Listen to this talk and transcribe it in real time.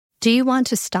Do you want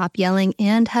to stop yelling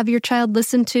and have your child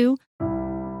listen too?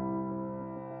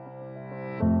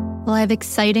 Well, I have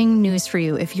exciting news for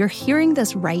you. If you're hearing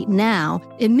this right now,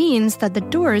 it means that the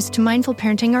doors to mindful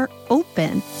parenting are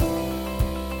open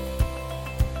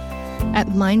at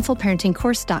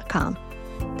mindfulparentingcourse.com.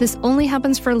 This only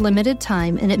happens for a limited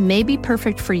time, and it may be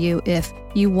perfect for you if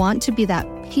you want to be that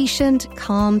patient,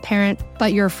 calm parent,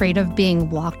 but you're afraid of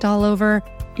being walked all over,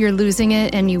 you're losing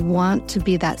it, and you want to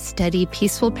be that steady,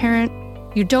 peaceful parent.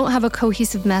 You don't have a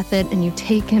cohesive method, and you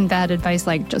take in bad advice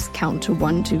like just count to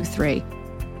 1, 2, 3.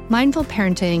 Mindful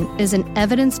parenting is an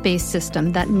evidence-based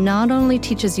system that not only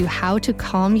teaches you how to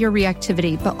calm your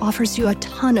reactivity, but offers you a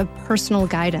ton of personal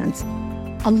guidance.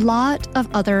 A lot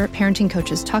of other parenting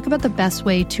coaches talk about the best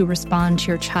way to respond to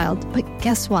your child, but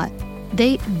guess what?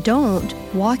 They don't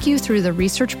walk you through the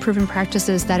research-proven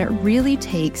practices that it really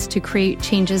takes to create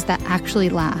changes that actually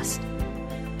last.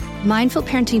 Mindful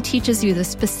parenting teaches you the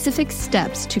specific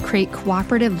steps to create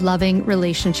cooperative, loving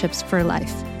relationships for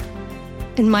life.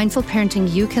 In mindful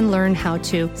parenting, you can learn how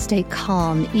to stay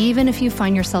calm, even if you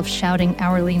find yourself shouting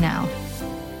hourly now.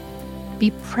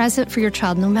 Be present for your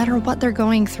child no matter what they're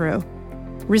going through.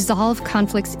 Resolve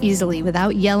conflicts easily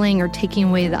without yelling or taking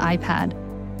away the iPad.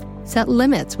 Set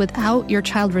limits without your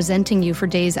child resenting you for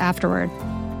days afterward.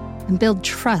 And build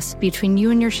trust between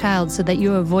you and your child so that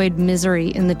you avoid misery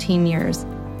in the teen years.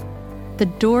 The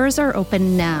doors are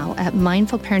open now at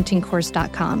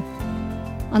mindfulparentingcourse.com.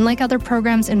 Unlike other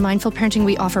programs in mindful parenting,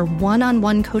 we offer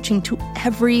one-on-one coaching to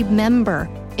every member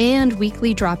and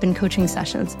weekly drop-in coaching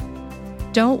sessions.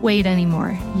 Don't wait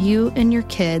anymore. You and your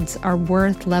kids are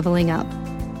worth leveling up.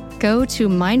 Go to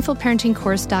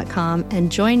mindfulparentingcourse.com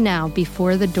and join now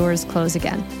before the doors close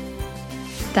again.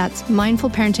 That's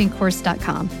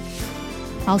mindfulparentingcourse.com.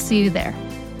 I'll see you there.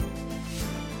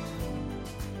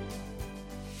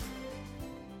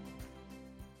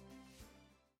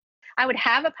 I would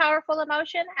have a powerful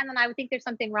emotion, and then I would think there's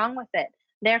something wrong with it.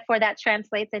 Therefore, that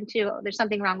translates into there's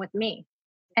something wrong with me.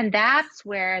 And that's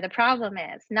where the problem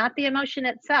is, not the emotion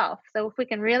itself. So if we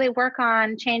can really work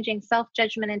on changing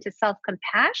self-judgment into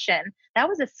self-compassion, that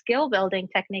was a skill building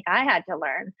technique I had to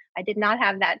learn. I did not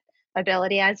have that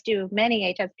ability, as do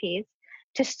many HSPs.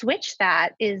 To switch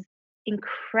that is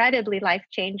incredibly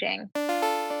life-changing.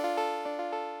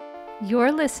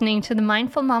 You're listening to the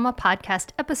Mindful Mama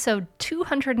Podcast, episode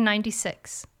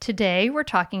 296. Today, we're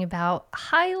talking about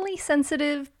highly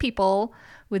sensitive people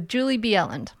with Julie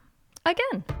Bjelland.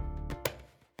 Again.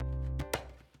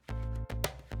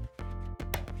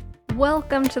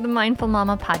 Welcome to the Mindful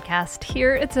Mama podcast.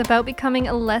 Here, it's about becoming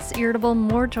a less irritable,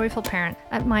 more joyful parent.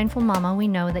 At Mindful Mama, we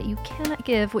know that you cannot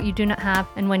give what you do not have,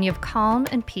 and when you have calm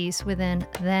and peace within,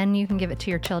 then you can give it to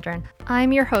your children.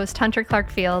 I'm your host, Hunter Clark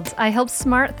Fields. I help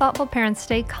smart, thoughtful parents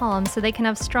stay calm so they can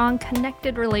have strong,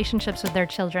 connected relationships with their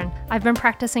children. I've been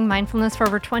practicing mindfulness for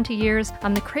over 20 years.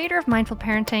 I'm the creator of Mindful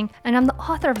Parenting, and I'm the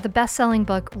author of the best-selling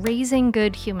book, Raising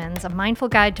Good Humans, a mindful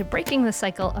guide to breaking the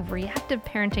cycle of reactive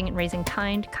parenting and raising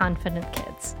kind, confident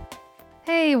kids.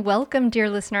 Hey, welcome, dear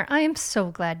listener. I am so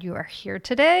glad you are here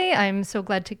today. I'm so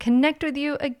glad to connect with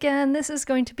you again. This is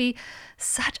going to be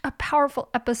such a powerful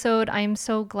episode. I am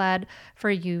so glad for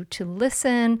you to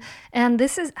listen. And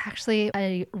this is actually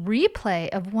a replay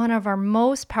of one of our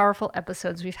most powerful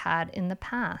episodes we've had in the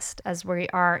past, as we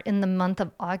are in the month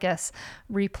of August,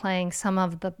 replaying some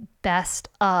of the best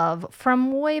of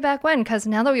from way back when, because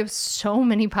now that we have so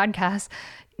many podcasts,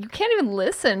 you can't even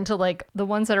listen to like the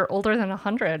ones that are older than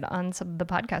 100 on some of the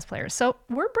podcast players. So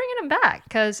we're bringing them back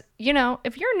because, you know,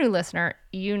 if you're a new listener,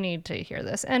 you need to hear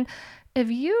this. And if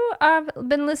you have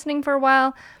been listening for a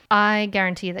while, I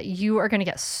guarantee that you are going to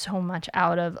get so much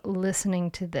out of listening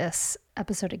to this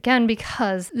episode again,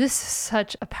 because this is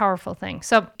such a powerful thing.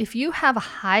 So if you have a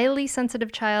highly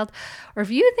sensitive child, or if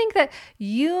you think that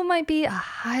you might be a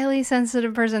highly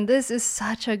sensitive person, this is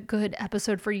such a good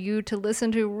episode for you to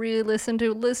listen to, re-listen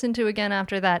to, listen to again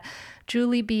after that.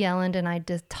 Julie Bjelland and I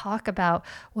did talk about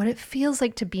what it feels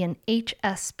like to be an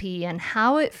HSP and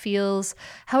how it feels,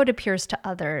 how it appears to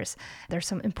others. There's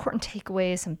some important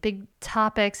takeaways, some big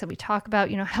topics that we talk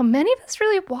about, you know, how many of us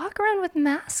really walk around with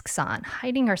masks on,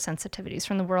 hiding our sensitivities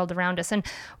from the world around us. And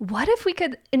what if we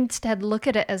could instead look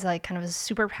at it as like kind of a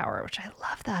superpower, which I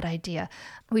love that idea.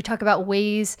 We talk about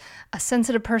ways a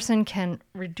sensitive person can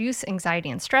reduce anxiety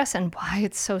and stress and why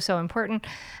it's so important,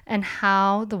 and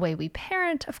how the way we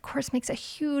parent, of course, makes a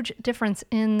huge difference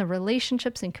in the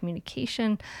relationships and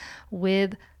communication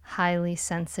with highly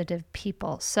sensitive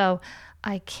people. So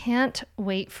I can't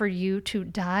wait for you to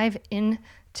dive into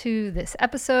to this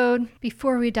episode.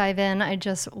 Before we dive in, I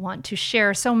just want to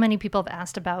share, so many people have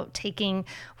asked about taking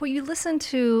what you listen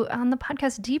to on the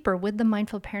podcast deeper with the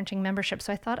Mindful Parenting membership.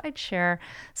 So I thought I'd share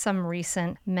some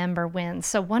recent member wins.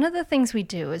 So one of the things we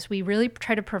do is we really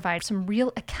try to provide some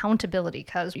real accountability,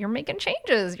 because you're making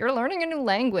changes, you're learning a new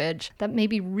language that may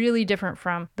be really different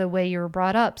from the way you were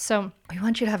brought up. So we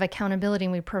want you to have accountability,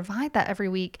 and we provide that every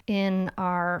week in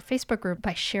our Facebook group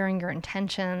by sharing your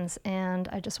intentions. And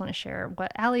I just want to share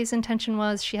what Allie's intention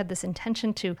was. She had this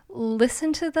intention to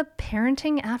listen to the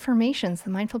parenting affirmations, the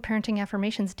mindful parenting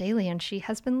affirmations daily, and she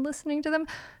has been listening to them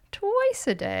twice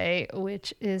a day,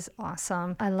 which is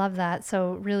awesome. I love that.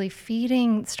 So really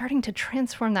starting to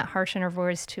transform that harsh inner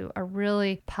voice to a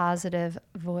really positive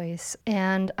voice.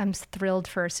 And I'm thrilled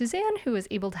for Suzanne, who was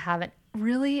able to have an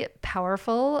really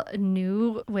powerful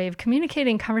new way of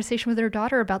communicating, conversation with her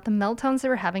daughter about the meltdowns they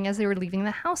were having as they were leaving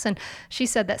the house. And she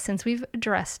said that since we've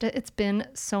addressed it, it's been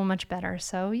so much better.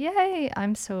 So yay,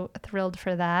 I'm so thrilled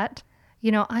for that.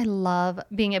 You know, I love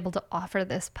being able to offer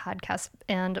this podcast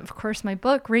and, of course, my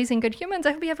book, Raising Good Humans.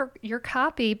 I hope you have your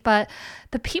copy. But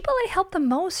the people I help the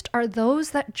most are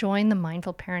those that join the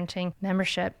Mindful Parenting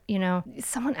membership. You know,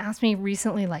 someone asked me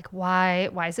recently, like, why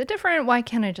is it different? Why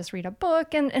can't I just read a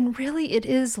book? And really, it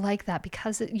is like that,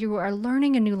 because you are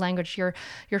learning a new language. You're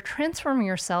transforming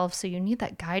yourself. So you need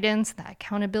that guidance, that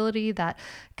accountability, that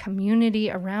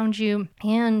community around you.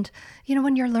 And, you know,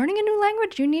 when you're learning a new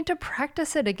language, you need to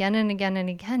practice it again and again and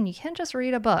again. You can't just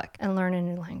read a book and learn a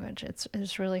new language.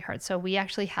 It's really hard. So we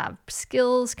actually have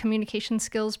communication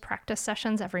skills practice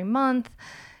sessions every month,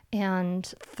 and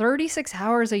 36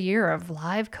 hours a year of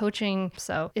live coaching.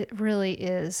 So it really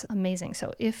is amazing.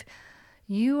 So if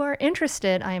you are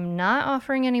interested, I am not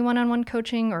offering any one-on-one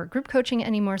coaching or group coaching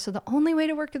anymore. So the only way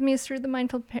to work with me is through the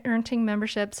Mindful Parenting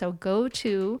membership. So go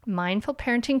to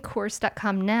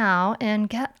mindfulparentingcourse.com now and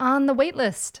get on the wait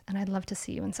list. And I'd love to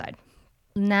see you inside.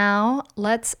 Now,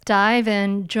 let's dive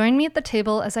in. Join me at the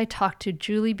table as I talk to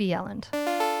Julie Bjelland.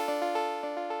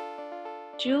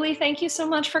 Julie, thank you so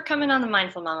much for coming on the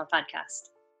Mindful Mama podcast.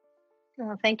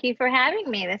 Well, thank you for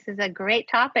having me. This is a great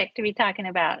topic to be talking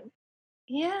about.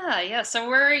 Yeah.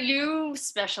 So you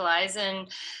specialize in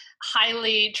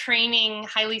training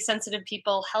highly sensitive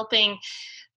people, helping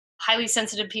highly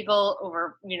sensitive people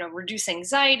over, reduce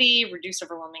anxiety, reduce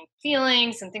overwhelming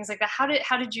feelings and things like that.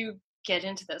 How did you get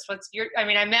into this? I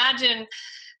imagine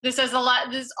this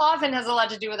often has a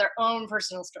lot to do with our own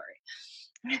personal story.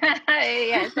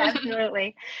 Yes,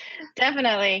 absolutely.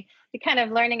 Definitely. Kind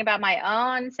of learning about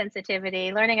my own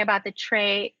sensitivity, learning about the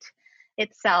trait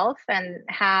itself and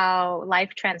how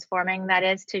life transforming that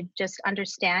is to just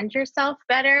understand yourself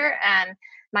better, and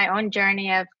my own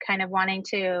journey of kind of wanting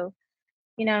to,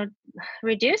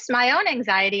 reduce my own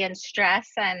anxiety and stress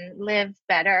and live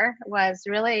better was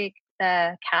really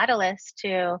the catalyst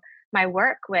to my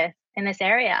work in this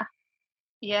area.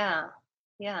 Yeah.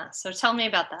 So tell me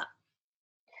about that.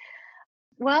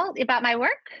 Well, about my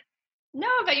work? No,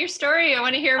 about your story. I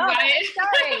want to hear why.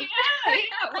 Sorry.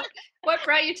 Yeah. What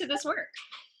brought you to this work?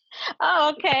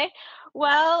 Oh, okay.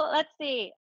 Well, let's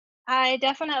see. I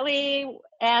definitely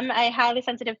am a highly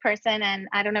sensitive person, and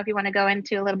I don't know if you want to go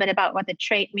into a little bit about what the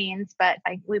trait means, but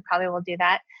we probably will do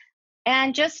that.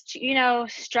 And just,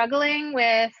 struggling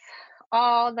with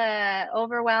all the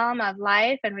overwhelm of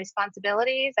life and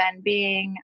responsibilities, and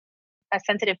being a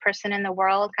sensitive person in the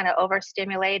world, kind of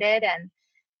overstimulated, and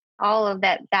all of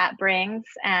that brings,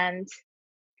 and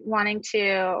wanting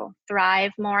to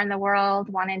thrive more in the world,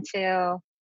 wanting to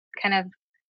kind of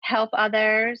help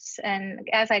others. And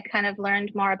as I kind of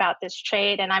learned more about this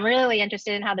trait, and I'm really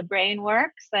interested in how the brain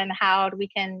works and how we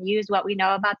can use what we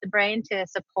know about the brain to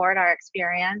support our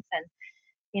experience. And,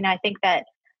 I think that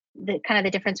the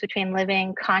difference between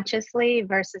living consciously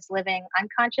versus living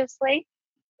unconsciously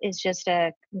is just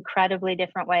a incredibly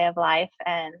different way of life.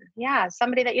 And yeah,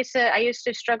 somebody that I used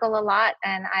to struggle a lot,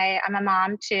 and I'm a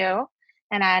mom too.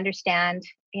 And I understand,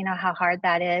 how hard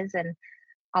that is, and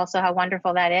also how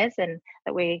wonderful that is, and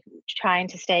that we trying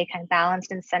to stay kind of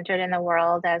balanced and centered in the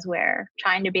world as we're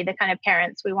trying to be the kind of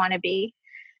parents we want to be.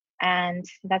 And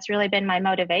that's really been my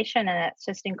motivation. And it's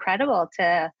just incredible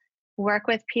to work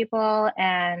with people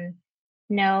and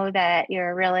know that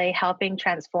you're really helping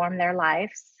transform their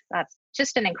lives. That's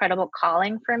just an incredible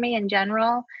calling for me in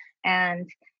general. And,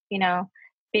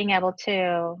 being able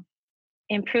to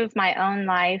improve my own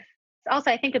life.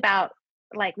 Also, I think about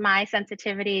like my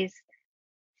sensitivities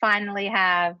finally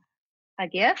have a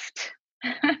gift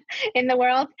in the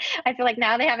world. I feel like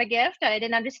now they have a gift. I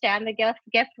didn't understand the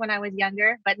gift when I was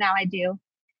younger, but now I do.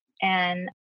 And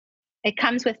it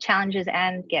comes with challenges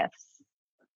and gifts.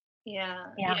 Yeah.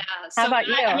 Yeah. Yeah. How So about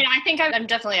you? I mean, I think I'm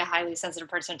definitely a highly sensitive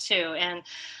person too. And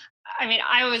I mean,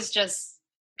 I was just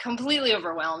completely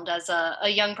overwhelmed as a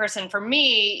young person. For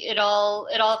me, it all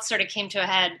sort of came to a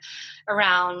head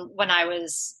around when I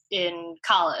was in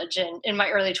college and in my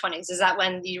early 20s. Is that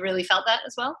when you really felt that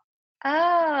as well?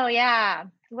 Oh, yeah.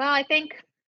 Well, I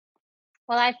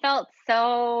felt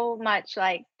so much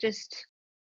like just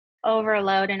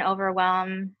overload and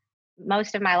overwhelm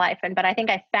most of my life. But I think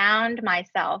I found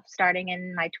myself starting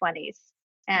in my 20s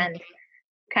and Okay.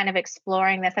 kind of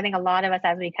exploring this. I think a lot of us,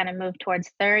 as we kind of move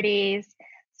towards 30s,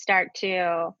 start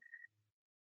to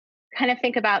kind of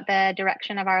think about the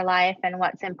direction of our life and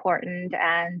what's important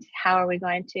and how are we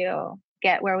going to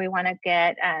get where we want to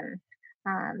get and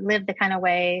live the kind of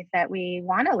way that we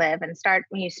want to live and start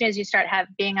when as soon as you start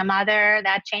being a mother,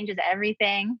 that changes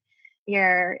everything,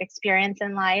 your experience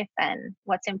in life and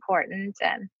what's important.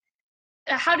 And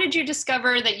How did you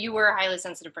discover that you were a highly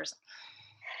sensitive person?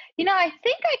 I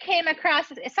think I came across,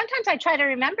 sometimes I try to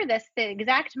remember the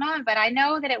exact moment, but I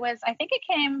know that I think it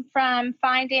came from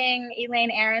finding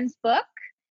Elaine Aron's book,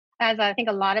 as I think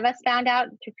a lot of us found out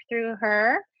through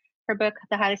her book,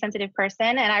 The Highly Sensitive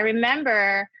Person. And I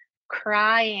remember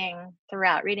crying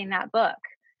throughout reading that book.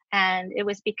 And it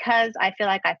was because I feel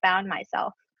like I found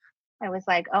myself. I was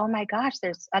like, oh my gosh,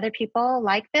 there's other people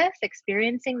like this,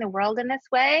 experiencing the world in this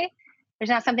way. There's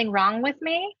not something wrong with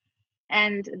me.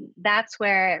 And that's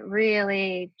where it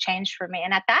really changed for me.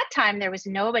 And at that time, there was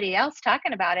nobody else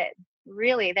talking about it.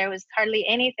 Really, there was hardly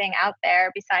anything out there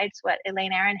besides what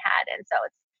Elaine Aron had. And so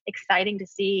it's exciting to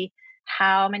see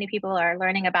how many people are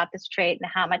learning about this trait and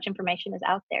how much information is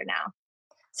out there now.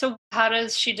 So how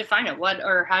does she define it?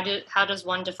 How does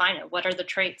one define it? What are the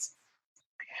traits?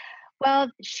 Well,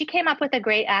 she came up with a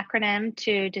great acronym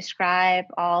to describe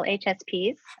all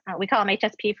HSPs. We call them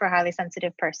HSP for highly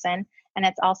sensitive person, and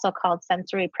it's also called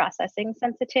sensory processing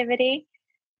sensitivity.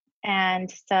 And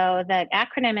so the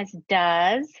acronym is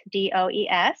DOES,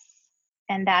 DOES,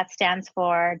 and that stands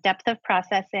for depth of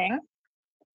processing,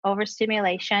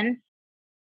 overstimulation,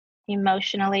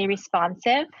 emotionally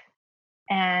responsive,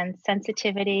 and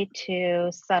sensitivity to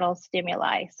subtle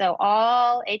stimuli. So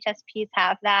all HSPs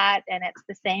have that, and it's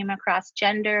the same across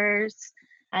genders.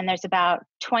 And there's about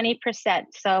 20%.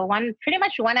 So pretty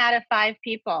much 1 out of 5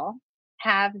 people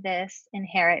have this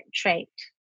inherent trait.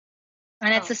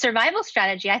 And it's Oh, a survival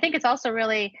strategy. I think it's also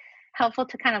really helpful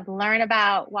to kind of learn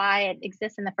about why it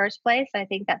exists in the first place. I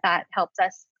think that helps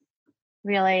us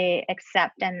really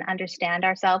accept and understand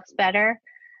ourselves better.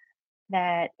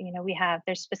 That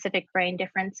there's specific brain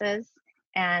differences,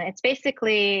 and it's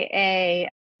basically a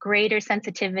greater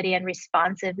sensitivity and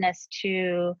responsiveness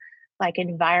to like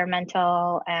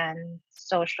environmental and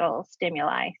social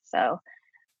stimuli. So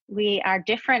we are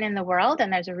different in the world,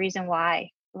 and there's a reason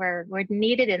why we're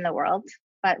needed in the world,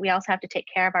 but we also have to take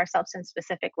care of ourselves in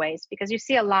specific ways, because you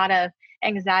see a lot of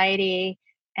anxiety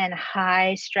and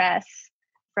high stress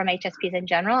from HSPs in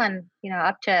general, and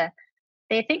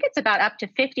they think it's about up to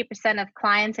 50% of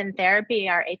clients in therapy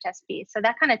are HSPs. So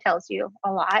that kind of tells you a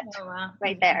lot oh wow.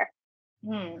 right there.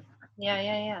 Hmm. Yeah,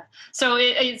 yeah, yeah. So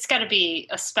it's got to be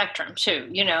a spectrum too,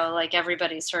 like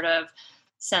everybody's sort of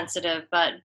sensitive,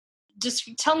 but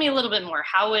just tell me a little bit more.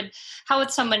 How would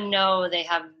someone know they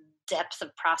have depth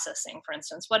of processing, for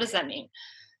instance? What does that mean?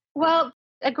 Well,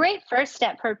 a great first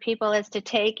step for people is to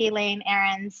take Elaine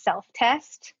Aron's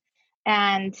self-test.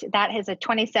 And that has a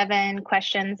 27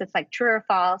 questions. It's like true or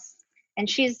false. And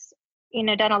she's,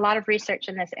 done a lot of research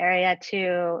in this area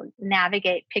to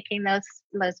navigate picking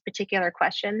those particular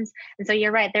questions. And so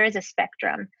you're right, there is a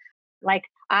spectrum. Like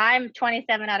I'm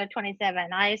 27 out of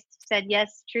 27. I said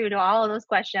yes, true to all of those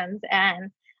questions.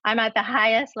 And I'm at the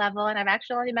highest level. And I've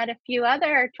actually only met a few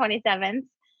other 27s.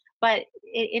 But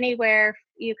anywhere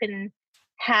you can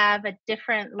have a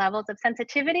different levels of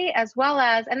sensitivity, as well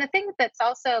as, and the thing that's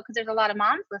also, because there's a lot of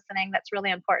moms listening, that's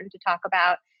really important to talk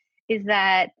about, is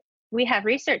that we have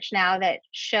research now that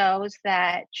shows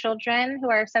that children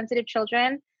who are sensitive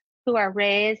children who are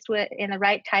raised in the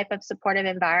right type of supportive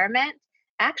environment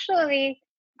actually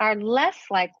are less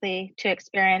likely to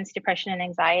experience depression and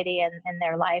anxiety in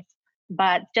their life.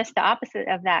 But just the opposite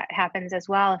of that happens as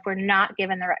well. If we're not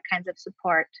given the right kinds of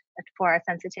support for our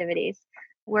sensitivities,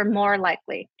 we're more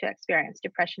likely to experience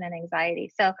depression and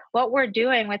anxiety. So what we're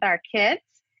doing with our kids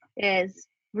is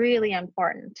really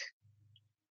important.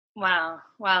 Wow.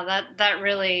 Wow. That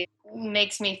really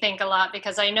makes me think a lot,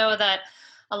 because I know that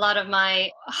a lot of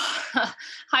my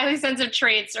highly sensitive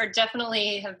traits are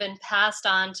definitely have been passed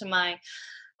on to my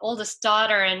oldest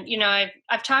daughter. And,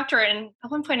 I've talked to her, and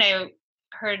at one point I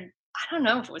heard I don't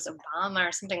know if it was Obama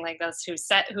or something like this who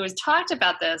has talked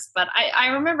about this, but I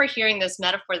remember hearing this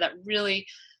metaphor that really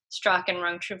struck and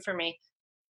rung true for me.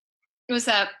 It was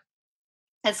that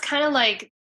it's kind of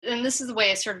like, and this is the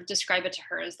way I sort of describe it to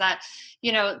her, is that,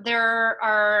 there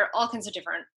are all kinds of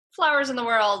different flowers in the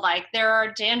world. Like there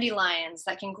are dandelions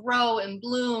that can grow and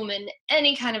bloom in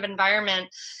any kind of environment,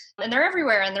 and they're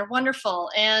everywhere and they're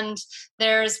wonderful. And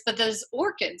there's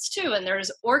orchids too. And there's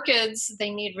orchids, they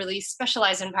need really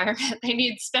specialized environment. They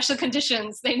need special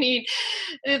conditions. They need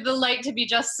the light to be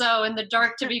just so, and the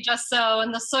dark to be just so,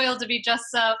 and the soil to be just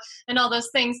so, and all those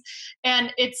things.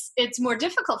 And it's more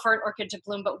difficult for an orchid to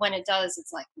bloom, but when it does,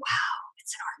 it's like, wow,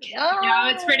 it's an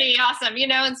orchid. It's pretty awesome,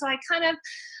 and so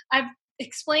I've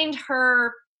explained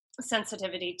her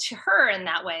sensitivity to her in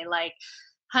that way. Like,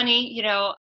 honey,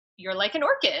 you're like an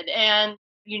orchid and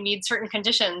you need certain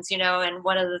conditions, and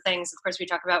one of the things, of course, we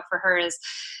talk about for her is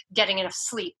getting enough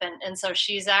sleep. And so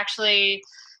she's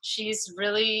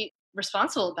really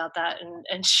responsible about that.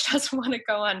 And she doesn't want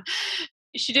to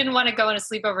she didn't want to go on a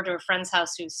sleepover to a friend's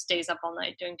house who stays up all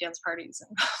night doing dance parties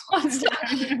and wants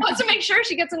to make sure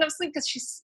she gets enough sleep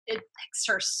because it affects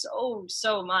her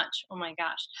so much. Oh my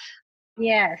gosh.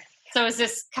 Yes. So is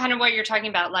this kind of what you're talking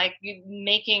about, like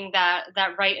making that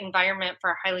right environment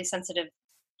for a highly sensitive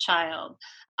child?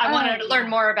 I wanted to learn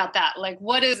more about that. Like,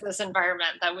 what is this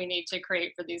environment that we need to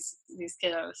create for these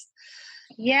kiddos?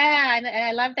 Yeah, and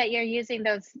I love that you're using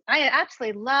those. I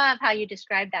absolutely love how you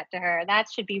described that to her. That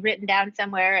should be written down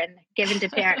somewhere and given to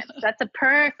parents. That's a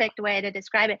perfect way to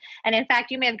describe it. And in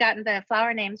fact, you may have gotten the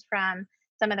flower names from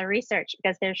some of the research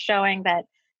because they're showing that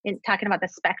in talking about the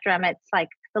spectrum, it's like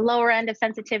the lower end of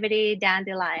sensitivity,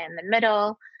 dandelion, the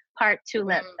middle part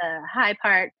tulip, the high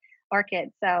part orchid.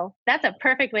 So that's a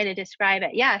perfect way to describe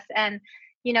it. Yes. And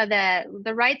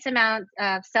the right amount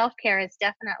of self-care is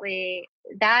definitely,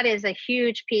 that is a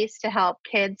huge piece to help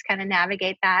kids kind of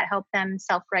navigate that, help them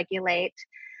self-regulate,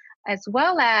 as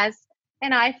well as,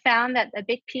 and I found that a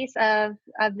big piece of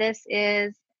this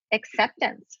is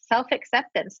acceptance,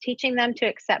 self-acceptance, teaching them to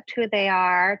accept who they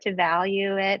are, to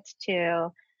value it,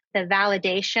 to the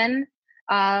validation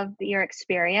of your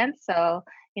experience. So,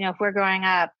 if we're growing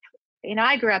up,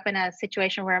 I grew up in a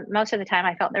situation where most of the time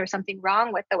I felt there was something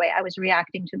wrong with the way I was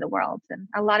reacting to the world. And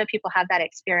a lot of people have that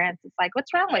experience. It's like,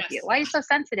 what's wrong with you? Why are you so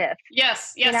sensitive?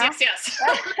 Yes. So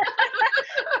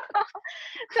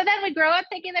then we grow up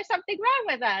thinking there's something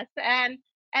wrong with us.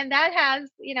 And that has,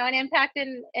 an impact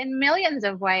in millions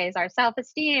of ways, our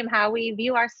self-esteem, how we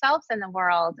view ourselves in the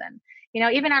world, and,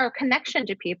 even our connection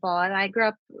to people. And I grew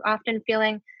up often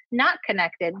feeling not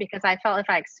connected because I felt if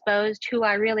I exposed who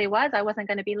I really was, I wasn't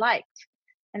going to be liked.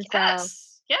 And so,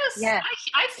 yes.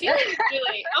 I feel you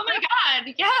really. Oh my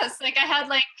God. Yes. Like I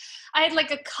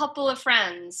had a couple of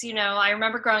friends, I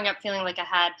remember growing up feeling like I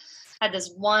had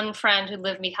this one friend who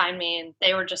lived behind me and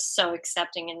they were just so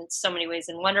accepting in so many ways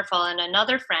and wonderful, and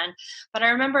another friend. But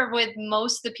I remember with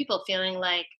most of the people feeling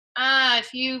like,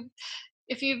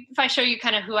 if I show you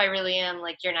kind of who I really am,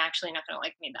 like you're actually not going to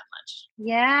like me that much.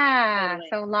 Yeah. Totally.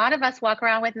 So a lot of us walk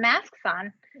around with masks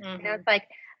on. Mm-hmm. It's like,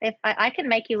 if I can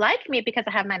make you like me because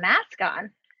I have my mask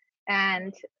on.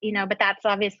 And, but that's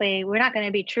obviously, we're not going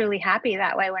to be truly happy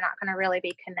that way. We're not going to really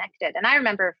be connected. And I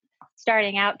remember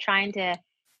starting out trying to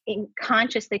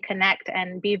consciously connect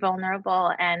and be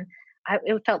vulnerable. And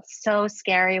it felt so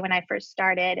scary when I first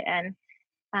started. And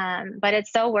but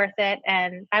it's so worth it.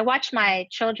 And I watch my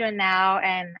children now,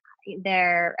 and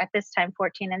they're at this time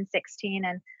 14 and 16,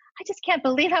 and I just can't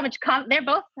believe how much they're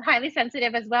both highly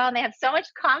sensitive as well, and they have so much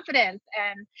confidence,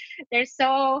 and they're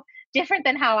so different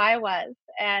than how I was.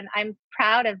 And I'm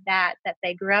proud of that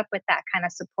they grew up with that kind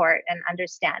of support and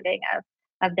understanding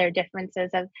of their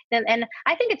differences. And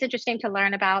I think it's interesting to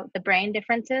learn about the brain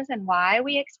differences and why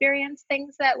we experience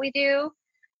things that we do,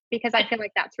 because I feel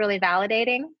like that's really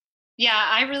validating. Yeah,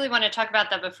 I really want to talk about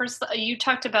that. But first, you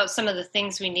talked about some of the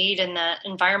things we need in the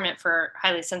environment for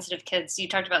highly sensitive kids. You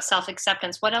talked about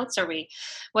self-acceptance. What else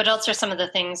are some of the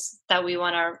things that we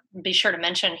want to be sure to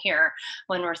mention here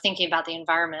when we're thinking about the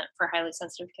environment for highly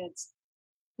sensitive kids?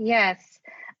 Yes.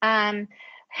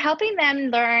 Helping them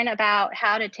learn about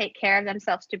how to take care of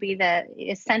themselves, to be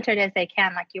as centered as they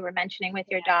can, like you were mentioning with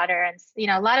your daughter. And,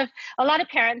 a lot of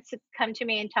parents come to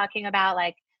me and talking about,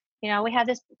 like, we have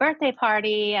this birthday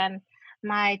party and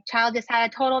my child just had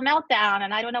a total meltdown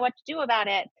and I don't know what to do about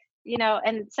it,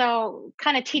 and so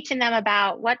kind of teaching them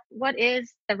about what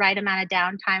is the right amount of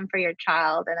downtime for your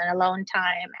child and an alone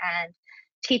time, and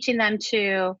teaching them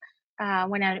to,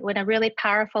 when a really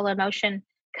powerful emotion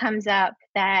comes up,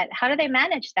 that how do they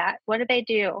manage that? What do they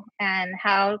do? And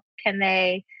how can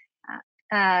they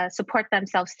support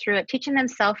themselves through it. Teaching them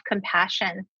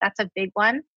self-compassion. That's a big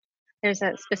one. There's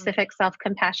a specific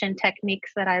self-compassion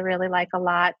techniques that I really like a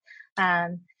lot,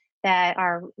 that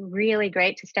are really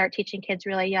great to start teaching kids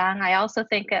really young. I also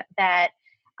think that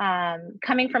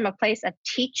coming from a place of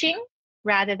teaching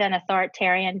rather than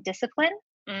authoritarian discipline,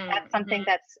 that's something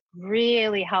that's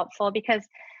really helpful, because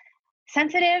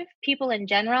sensitive people in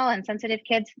general and sensitive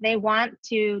kids, they want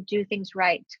to do things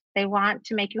right. They want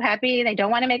to make you happy. They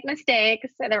don't want to make mistakes.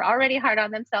 So they're already hard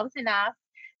on themselves enough.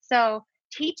 So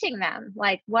teaching them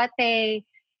like what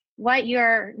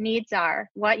your needs are,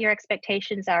 what your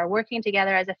expectations are, working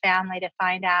together as a family to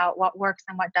find out what works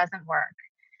and what doesn't work.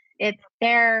 It's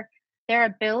their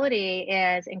ability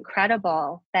is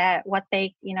incredible, that what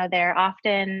they're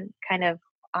often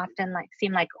like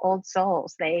seem like old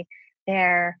souls.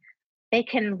 They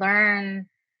can learn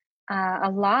a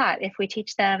lot if we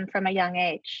teach them from a young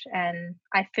age. And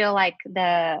I feel like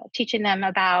teaching them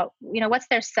about, what's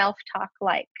their self-talk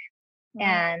like,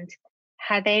 and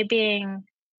are they being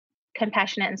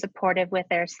compassionate and supportive with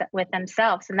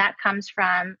themselves? And that comes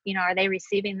from, are they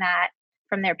receiving that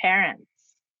from their parents?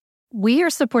 We are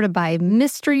supported by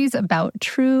Mysteries About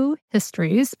True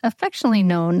Histories, affectionately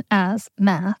known as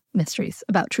Math Mysteries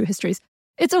About True Histories.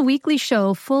 It's a weekly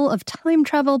show full of time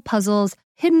travel puzzles,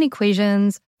 hidden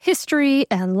equations, history,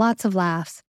 and lots of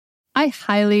laughs. I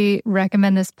highly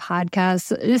recommend this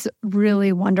podcast. It is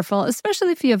really wonderful,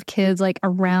 especially if you have kids like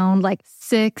around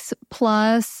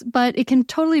 6+, but it can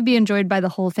totally be enjoyed by the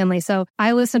whole family. So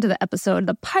I listened to the episode,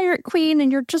 The Pirate Queen,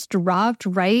 and you're just dropped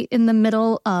right in the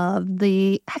middle of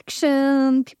the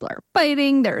action. People are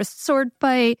fighting, there's a sword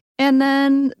fight. And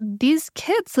then these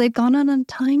kids, they've gone on a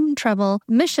time travel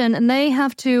mission and they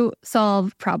have to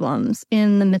solve problems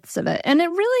in the midst of it. And it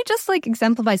really just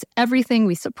exemplifies everything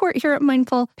we support here at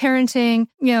Mindful Parenting.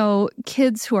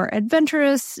 Kids who are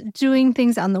adventurous, doing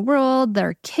things out in the world,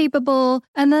 they're capable.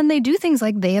 And then they do things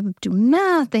like they have to do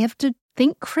math, they have to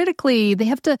think critically, they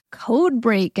have to code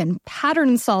break and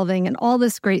pattern solving and all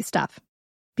this great stuff.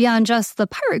 Beyond just the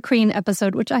Pirate Queen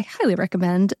episode, which I highly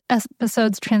recommend,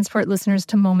 episodes transport listeners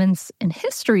to moments in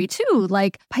history too,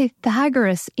 like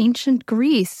Pythagoras, ancient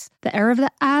Greece, the era of the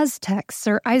Aztecs,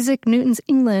 Sir Isaac Newton's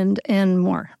England, and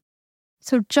more.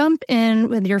 So jump in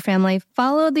with your family,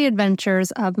 follow the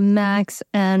adventures of Max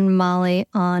and Molly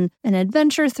on an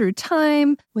adventure through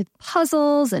time with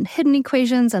puzzles and hidden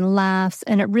equations and laughs,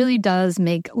 and it really does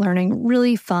make learning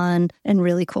really fun and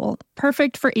really cool.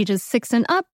 Perfect for ages 6 and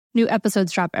up. New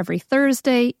episodes drop every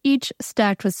Thursday, each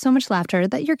stacked with so much laughter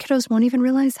that your kiddos won't even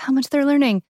realize how much they're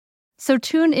learning. So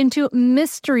tune into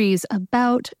Mysteries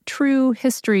About True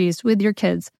Histories with your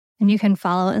kids, and you can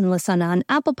follow and listen on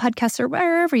Apple Podcasts or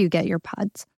wherever you get your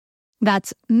pods.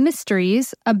 That's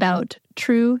Mysteries About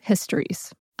True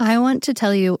Histories. I want to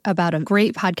tell you about a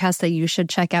great podcast that you should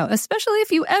check out, especially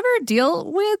if you ever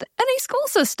deal with any school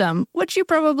system, which you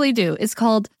probably do. It's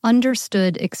called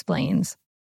Understood Explains.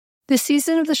 This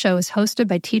season of the show is hosted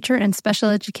by teacher and special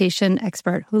education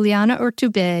expert Juliana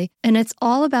Urtubey, and it's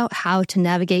all about how to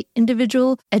navigate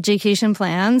individual education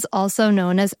plans, also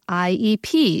known as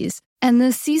IEPs. And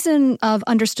this season of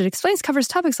Understood Explains covers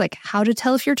topics like how to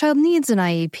tell if your child needs an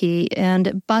IEP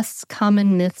and busts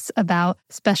common myths about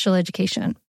special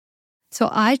education. So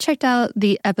I checked out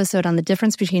the episode on the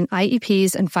difference between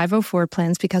IEPs and 504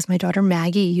 plans because my daughter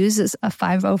Maggie uses a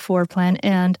 504 plan,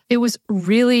 and it was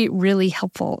really, really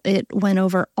helpful. It went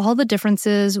over all the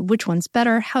differences, which one's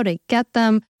better, how to get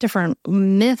them, different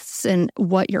myths and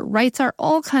what your rights are,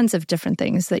 all kinds of different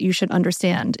things that you should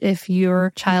understand if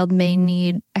your child may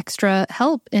need extra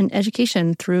help in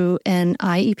education through an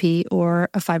IEP or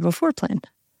a 504 plan.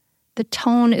 The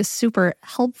tone is super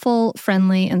helpful,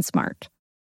 friendly, and smart.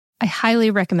 I highly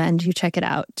recommend you check it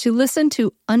out. To listen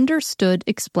to Understood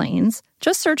Explains,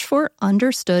 just search for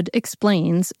Understood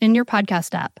Explains in your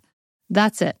podcast app.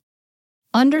 That's it.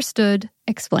 Understood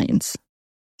Explains.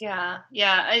 Yeah.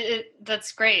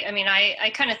 That's great. I mean,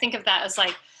 I kind of think of that as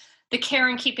the care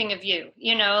and keeping of you,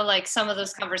 some of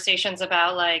those conversations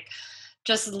about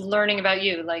just learning about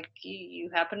you, you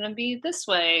happen to be this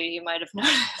way, you might have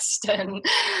noticed. And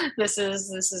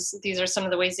these are some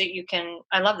of the ways that you can,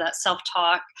 I love that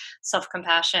self-talk,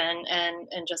 self-compassion,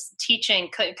 and just teaching,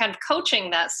 kind of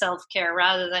coaching that self-care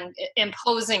rather than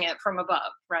imposing it from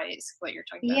above, right? Is what you're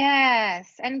talking about. Yes.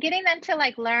 And getting them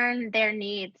to learn their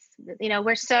needs.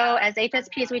 We're so, as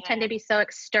HSPs, we tend to be so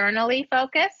externally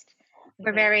focused.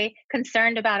 We're very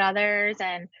concerned about others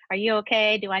and are you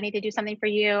okay? Do I need to do something for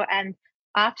you? And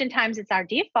oftentimes it's our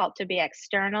default to be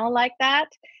external like that,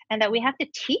 and that we have to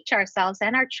teach ourselves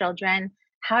and our children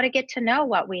how to get to know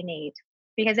what we need.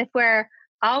 Because if we're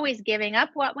always giving up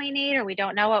what we need or we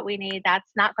don't know what we need, that's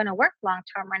not going to work long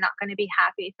term. We're not going to be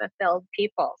happy, fulfilled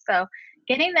people. So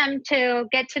getting them to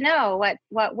get to know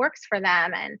what works for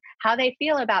them and how they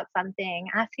feel about something,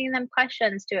 asking them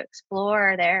questions to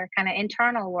explore their kind of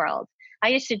internal world. I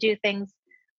used to do things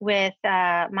with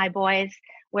my boys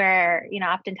where,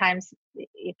 oftentimes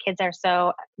kids are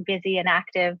so busy and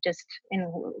active just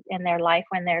in their life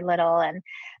when they're little. And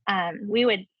I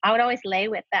would always lay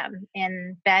with them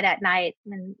in bed at night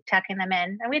and tucking them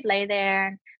in. And we'd lay there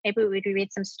and maybe we'd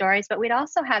read some stories, but we'd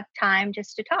also have time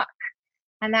just to talk.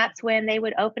 And that's when they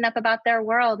would open up about their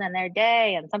world and their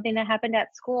day and something that happened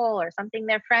at school or something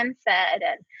their friend said.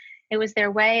 And it was their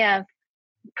way of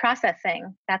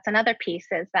processing. That's another piece,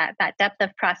 is that depth of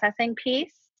processing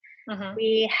piece. Mm-hmm.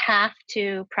 We have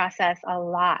to process a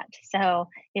lot. So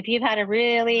if you've had a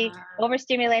really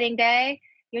overstimulating day,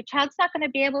 your child's not going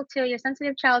to be able to, your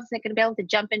sensitive child isn't going to be able to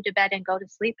jump into bed and go to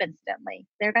sleep instantly.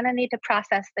 They're going to need to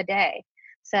process the day.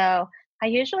 So I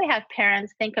usually have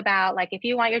parents think about, like, if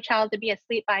you want your child to be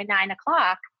asleep by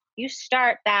 9:00, you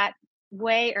start that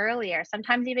way earlier,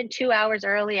 sometimes even 2 hours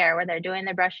earlier, where they're doing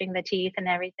the brushing the teeth and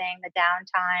everything, the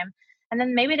downtime. And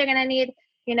then maybe they're going to need,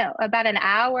 about an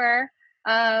hour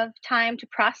of time to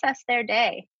process their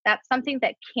day. That's something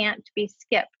that can't be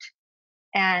skipped.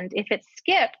 And if it's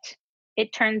skipped,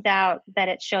 it turns out that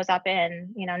it shows up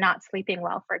in, not sleeping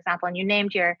well, for example. And you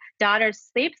named your daughter's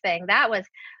sleep thing.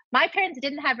 My parents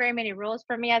didn't have very many rules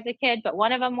for me as a kid, but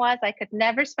one of them was I could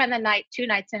never spend the night 2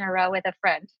 nights in a row with a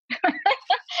friend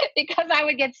because I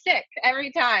would get sick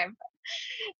every time.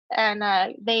 And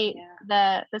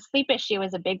the sleep issue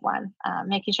is a big one.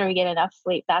 Making sure we get enough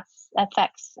sleep, that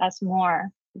affects us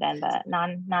more than the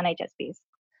non-HSPs.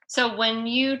 So when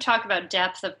you talk about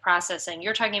depth of processing,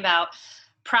 you're talking about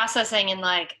processing and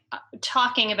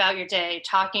talking about your day,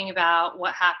 talking about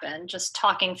what happened, just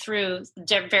talking through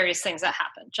various things that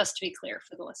happened, just to be clear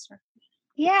for the listener.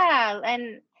 Yeah.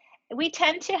 And we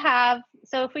tend to have,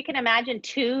 so if we can imagine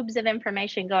tubes of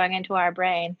information going into our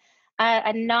brain,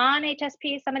 a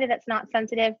non-HSP, somebody that's not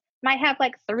sensitive, might have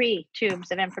 3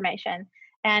 tubes of information.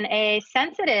 And a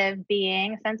sensitive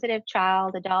being, sensitive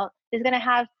child, adult, is going to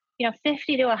have,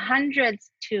 50 to 100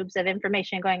 tubes of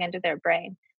information going into their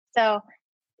brain. So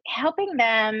helping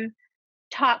them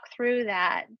talk through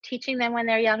that, teaching them when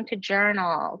they're young to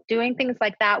journal, doing things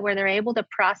like that where they're able to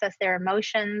process their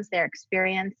emotions, their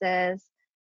experiences,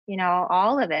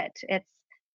 all of it.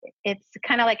 It's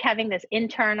kind of like having this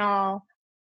internal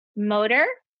motor.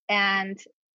 And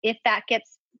if that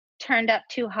gets turned up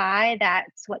too high,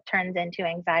 that's what turns into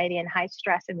anxiety and high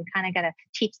stress. And we kind of got to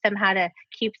teach them how to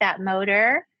keep that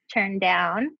motor turned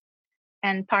down.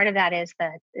 And part of that is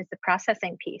the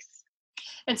processing piece.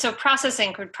 And so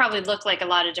processing could probably look like a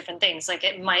lot of different things. Like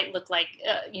it might look like,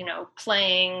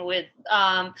 playing with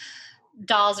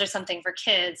dolls or something for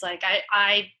kids. Like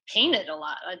I painted a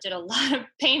lot. I did a lot of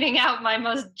painting out my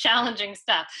most challenging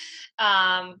stuff,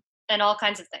 and all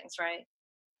kinds of things, right?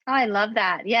 Oh, I love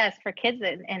that. Yes, for kids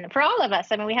and for all of us.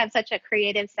 I mean, we have such a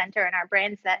creative center in our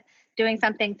brains that doing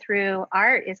something through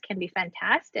art can be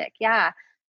fantastic. Yeah,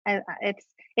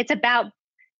 it's about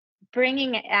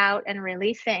bringing it out and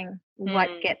releasing what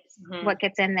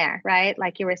gets in there, right?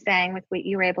 Like you were saying,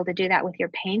 you were able to do that with your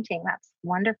painting. That's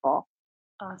wonderful.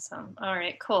 Awesome. All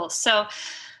right, cool. So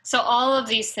all of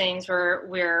these things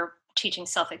we're teaching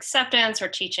self-acceptance,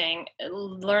 we're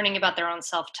learning about their own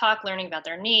self-talk, learning about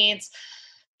their needs,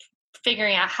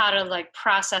 figuring out how to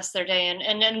process their day,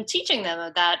 and then teaching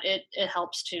them that it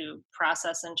helps to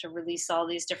process and to release all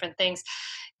these different things.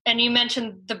 And you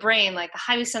mentioned the brain, like a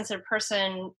highly sensitive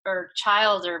person or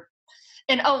child,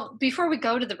 before we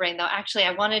go to the brain though, actually,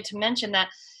 I wanted to mention that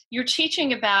you're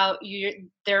teaching about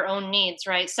their own needs,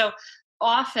 right? So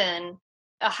often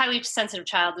a highly sensitive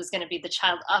child is going to be the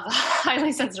child of a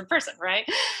highly sensitive person, right?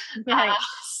 Right.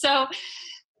 So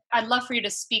I'd love for you to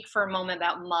speak for a moment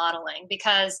about modeling,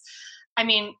 because I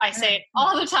say it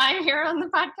all the time here on the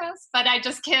podcast, but I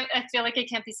feel like it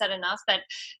can't be said enough that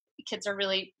kids are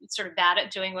really sort of bad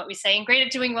at doing what we say and great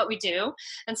at doing what we do.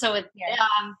 And so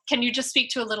can you just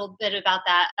speak to a little bit about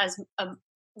that, as a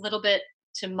little bit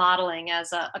to modeling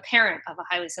as a parent of a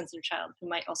highly sensitive child who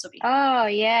might also be? Oh,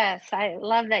 yes. I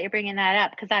love that you're bringing that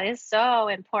up, because that is so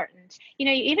important.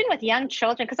 Even with young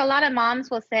children, because a lot of moms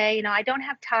will say, I don't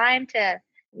have time to,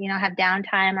 have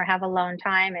downtime or have alone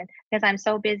time, and because I'm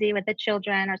so busy with the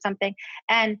children or something.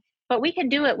 But we can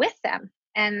do it with them.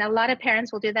 And a lot of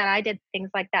parents will do that. I did things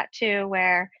like that too,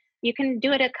 where you can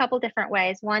do it a couple different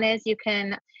ways. One is you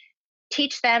can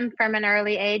teach them from an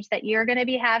early age that you're going to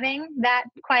be having that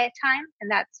quiet time and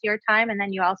that's your time. And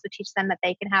then you also teach them that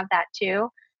they can have that too,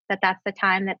 that's the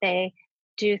time that they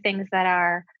do things that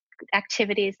are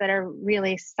activities that are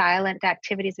really silent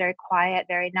activities, very quiet,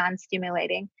 very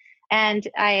non-stimulating. And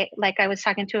I was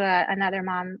talking to another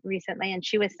mom recently, and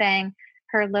she was saying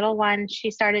her little one,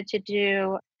 she started to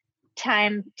do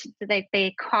time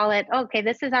they call it, okay,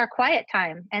 this is our quiet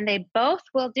time, and they both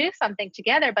will do something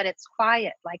together, but it's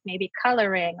quiet, like maybe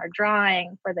coloring or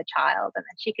drawing for the child, and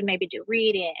then she can maybe do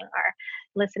reading or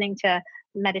listening to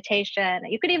meditation.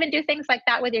 You could even do things like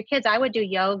that with your kids. I would do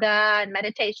yoga and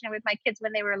meditation with my kids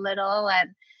when they were little, and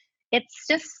it's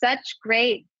just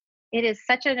it is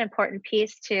such an important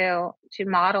piece to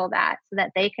model that, so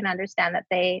that they can understand that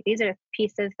these are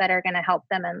pieces that are going to help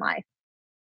them in life.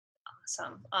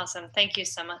 Awesome. Thank you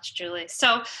so much, Julie.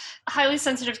 So highly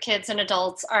sensitive kids and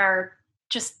adults are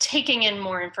just taking in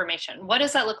more information. What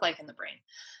does that look like in the brain?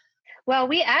 Well,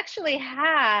 we actually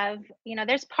have,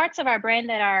 there's parts of our brain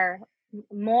that are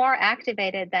more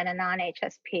activated than a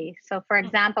non-HSP. So for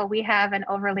example, we have an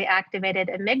overly activated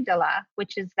amygdala,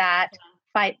 which is that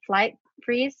fight, flight,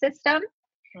 freeze system.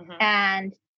 Mm-hmm.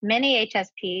 And many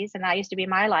HSPs, and that used to be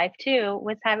my life too,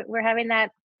 we're having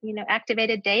that,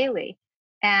 activated daily.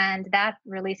 And that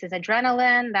releases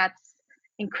adrenaline. That's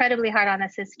incredibly hard on the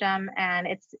system. And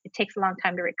it takes a long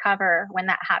time to recover when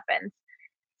that happens.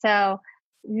 So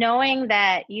knowing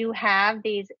that you have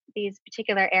these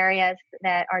particular areas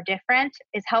that are different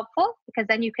is helpful, because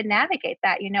then you can navigate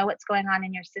that. You know what's going on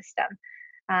in your system.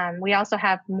 We also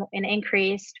have an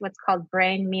increased what's called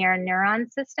brain mirror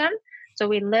neuron system. So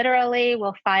we literally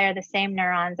will fire the same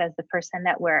neurons as the person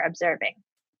that we're observing.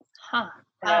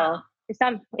 So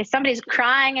if somebody's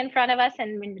crying in front of us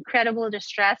in incredible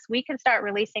distress, we can start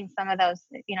releasing some of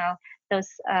those,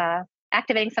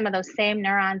 activating some of those same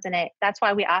neurons in it. That's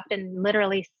why we often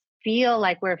literally feel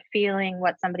like we're feeling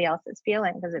what somebody else is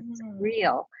feeling, because it's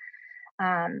real.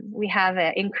 We have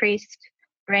an increased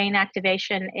brain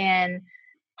activation in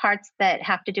parts that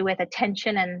have to do with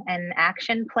attention and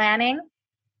action planning.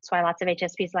 That's why lots of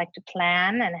HSPs like to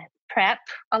plan and prep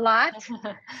a lot.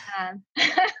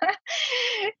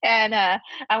 And I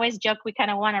always joke we kind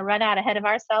of want to run out ahead of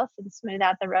ourselves and smooth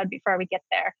out the road before we get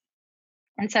there.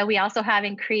 And so we also have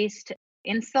increased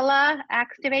insula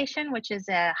activation, which is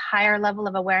a higher level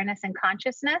of awareness and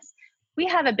consciousness. We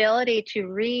have ability to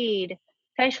read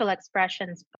facial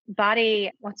expressions,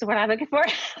 what's the word I'm looking for?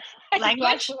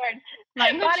 Language.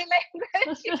 Body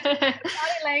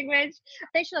language,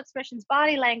 facial expressions,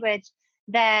 body language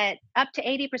that up to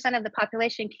 80% of the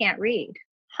population can't read.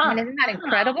 I mean, isn't that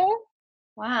incredible?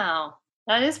 Wow.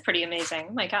 That is pretty amazing.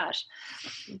 Oh my gosh.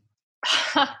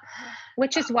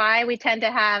 Which is why we tend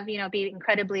to have, be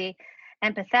incredibly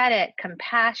empathetic,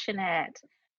 compassionate.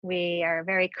 We are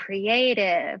very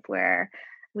creative. We're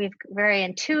very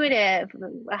intuitive,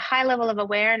 a high level of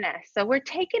awareness. So we're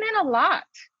taking in a lot.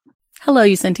 Hello,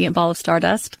 you sentient ball of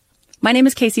stardust. My name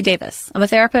is Casey Davis. I'm a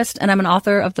therapist, and I'm an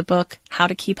author of the book, How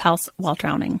to Keep House While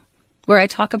Drowning, where I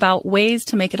talk about ways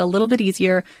to make it a little bit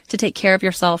easier to take care of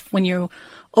yourself when you're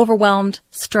overwhelmed,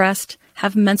 stressed,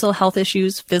 have mental health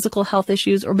issues, physical health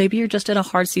issues, or maybe you're just in a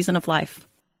hard season of life.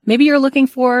 Maybe you're looking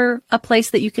for a place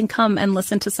that you can come and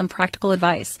listen to some practical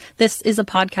advice. This is a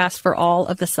podcast for all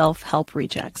of the self-help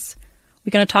rejects. We're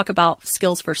going to talk about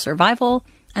skills for survival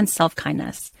and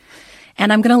self-kindness.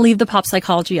 And I'm going to leave the pop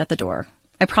psychology at the door.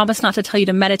 I promise not to tell you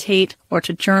to meditate or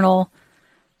to journal.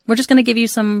 We're just going to give you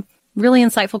some really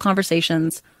insightful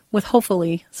conversations with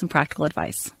hopefully some practical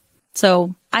advice.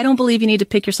 So I don't believe you need to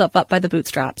pick yourself up by the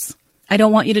bootstraps. I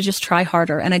don't want you to just try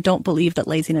harder, and I don't believe that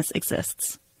laziness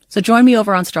exists. So join me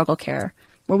over on Struggle Care,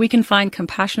 where we can find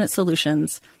compassionate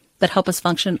solutions that help us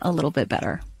function a little bit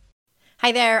better.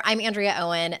 Hi there, I'm Andrea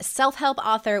Owen, self-help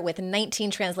author with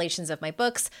 19 translations of my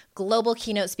books, global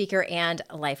keynote speaker, and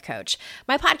life coach.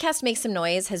 My podcast, Make Some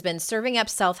Noise, has been serving up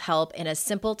self-help in a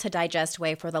simple-to-digest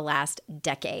way for the last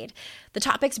decade. The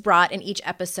topics brought in each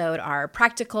episode are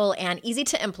practical and easy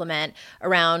to implement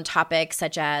around topics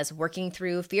such as working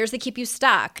through fears that keep you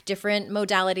stuck, different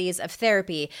modalities of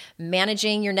therapy,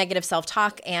 managing your negative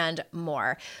self-talk, and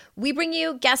more. We bring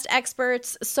you guest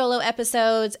experts, solo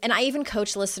episodes, and I even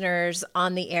coach listeners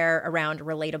on the air around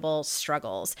relatable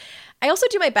struggles. I also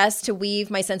do my best to weave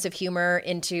my sense of humor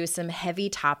into some heavy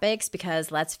topics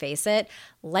because, let's face it,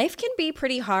 life can be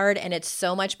pretty hard, and it's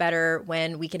so much better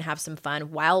when we can have some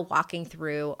fun while walking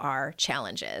through our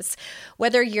challenges.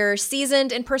 Whether you're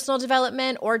seasoned in personal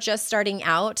development or just starting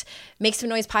out, Make Some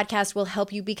Noise podcast will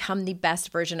help you become the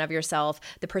best version of yourself,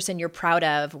 the person you're proud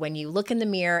of when you look in the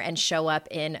mirror and show up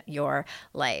in your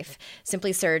life.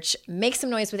 Simply search Make Some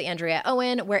Noise with Andrea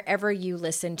Owen wherever you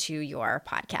listen to your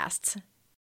podcasts.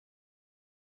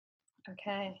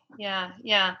 Okay. Yeah.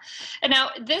 Yeah. And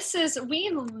now we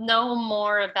know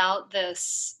more about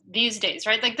this these days,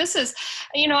 right? Like this is,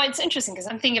 it's interesting because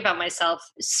I'm thinking about myself,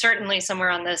 certainly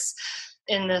somewhere on this,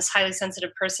 in this highly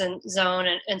sensitive person zone,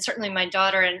 and certainly my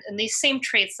daughter, and these same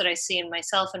traits that I see in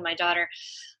myself and my daughter,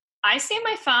 I see in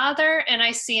my father and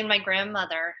I see in my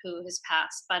grandmother who has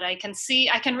passed, but I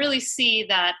can really see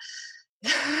that,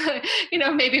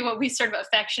 maybe what we sort of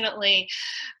affectionately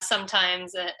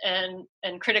sometimes and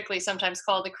critically sometimes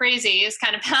call the crazy is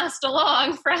kind of passed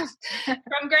along from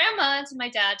grandma to my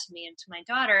dad to me and to my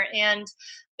daughter,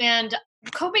 and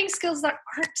coping skills that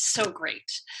aren't so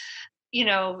great, in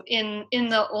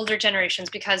the older generations,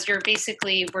 because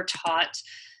we're taught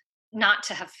not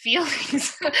to have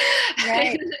feelings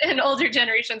Right. in older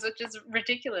generations, which is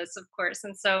ridiculous, of course.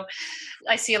 And so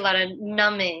I see a lot of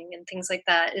numbing and things like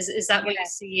that. Is that what you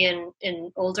Yes. see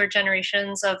in older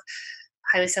generations of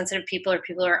highly sensitive people, or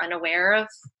people who are unaware of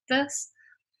this?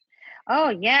 Oh,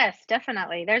 yes,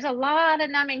 definitely. There's a lot of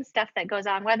numbing stuff that goes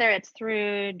on, whether it's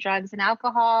through drugs and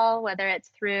alcohol, whether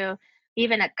it's through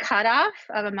even a cutoff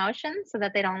of emotions so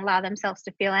that they don't allow themselves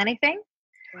to feel anything.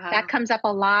 That Wow. comes up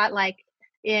a lot, like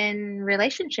in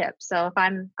relationships. So if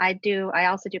I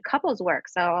also do couples work.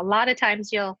 So a lot of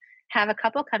times you'll have a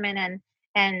couple come in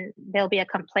and there'll be a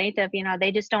complaint of,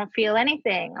 they just don't feel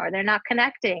anything or they're not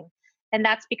connecting. And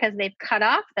that's because they've cut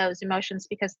off those emotions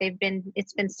because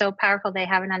it's been so powerful. They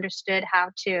haven't understood how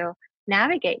to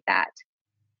navigate that.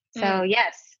 Mm. So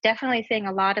yes, definitely seeing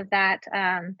a lot of that.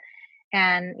 And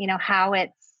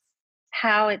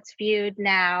how it's viewed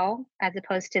now as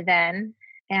opposed to then,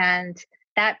 and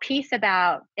that piece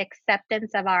about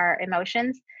acceptance of our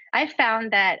emotions. I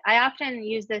found that I often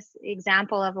use this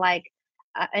example of like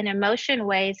an emotion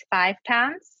weighs 5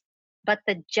 pounds, but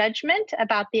the judgment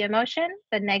about the emotion,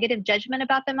 the negative judgment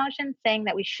about the emotion, saying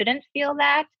that we shouldn't feel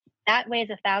that weighs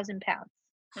 1,000 pounds.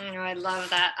 Oh, I love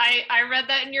that. I read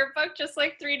that in your book just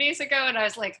like 3 days ago, and I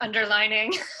was like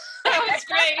underlining. That was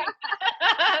great.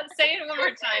 Say it one more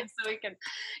time so we can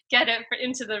get it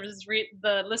into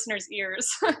the listeners' ears.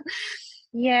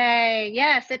 Yay.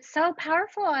 Yes, it's so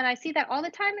powerful. And I see that all the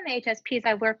time in the HSPs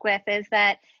I work with is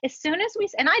that as soon as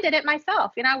and I did it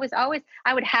myself,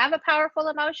 I would have a powerful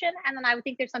emotion and then I would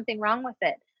think there's something wrong with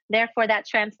it. Therefore, that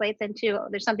translates into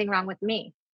there's something wrong with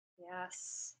me.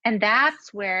 Yes. And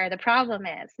that's where the problem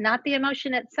is, not the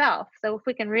emotion itself. So if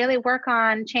we can really work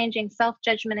on changing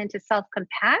self-judgment into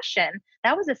self-compassion,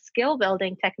 that was a skill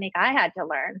building technique I had to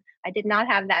learn. I did not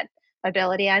have that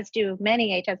ability, as do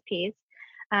many HSPs.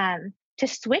 To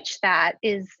switch that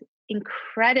is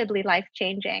incredibly life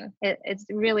changing. It's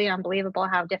really unbelievable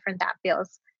how different that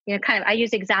feels. I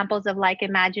use examples of like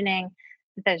imagining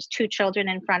that there's two children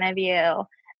in front of you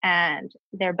and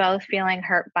they're both feeling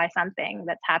hurt by something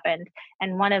that's happened.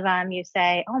 And one of them, you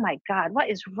say, "Oh my God, what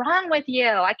is wrong with you?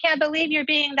 I can't believe you're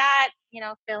being that,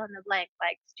 fill in the blank,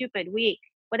 like stupid, weak,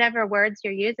 whatever words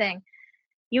you're using."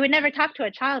 You would never talk to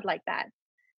a child like that.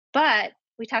 But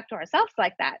we talk to ourselves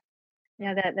like that.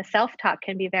 The self-talk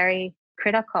can be very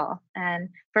critical. And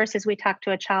versus we talk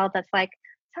to a child that's like,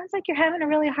 "Sounds like you're having a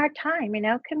really hard time,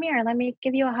 come here, let me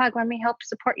give you a hug, let me help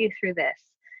support you through this."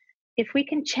 If we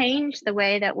can change the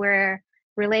way that we're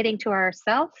relating to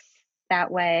ourselves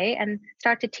that way and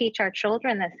start to teach our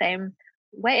children the same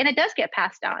way, and it does get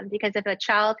passed on, because if a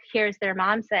child hears their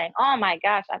mom saying, "Oh my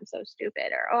gosh, I'm so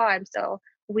stupid," or "Oh, I'm so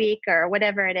weak," or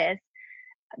whatever it is,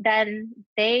 then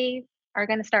they are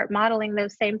going to start modeling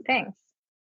those same things.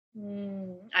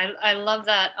 I love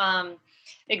that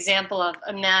example of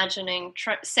imagining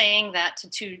saying that to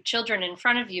two children in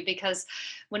front of you, because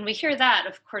when we hear that,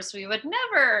 of course, we would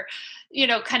never,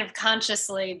 kind of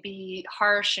consciously be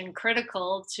harsh and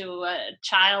critical to a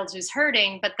child who's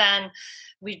hurting, but then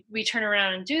we turn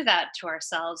around and do that to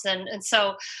ourselves. And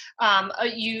so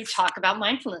you talk about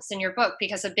mindfulness in your book,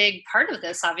 because a big part of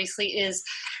this obviously is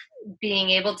being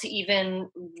able to even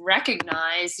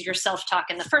recognize your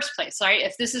self-talk in the first place, right?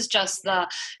 If this is just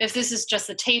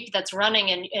the tape that's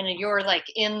running, and you're like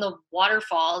in the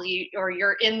waterfall, or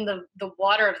you're in the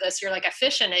water of this, you're like a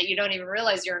fish in it, you don't even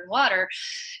realize you're in water.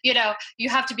 You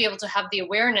have to be able to have the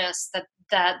awareness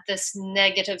that this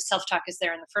negative self-talk is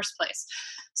there in the first place.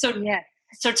 So Yes.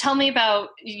 so tell me about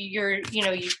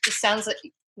it sounds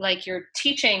like you're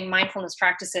teaching mindfulness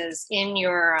practices in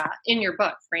your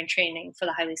book, Brain Training for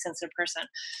the Highly Sensitive Person.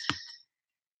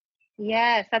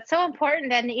 Yes, that's so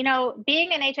important. And,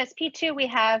 being an HSP too, we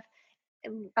have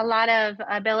a lot of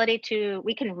ability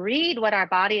we can read what our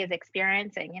body is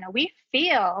experiencing. We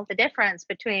feel the difference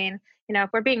between, if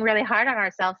we're being really hard on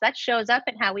ourselves, that shows up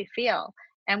in how we feel.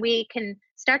 And we can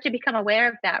start to become aware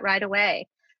of that right away.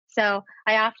 So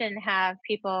I often have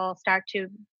people start to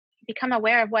become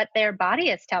aware of what their body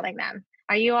is telling them.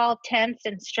 Are you all tense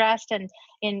and stressed and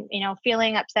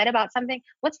feeling upset about something?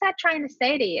 What's that trying to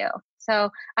say to you? So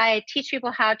I teach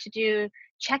people how to do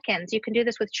check-ins. You can do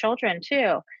this with children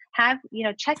too.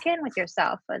 Check in with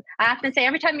yourself. And I often say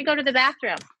every time you go to the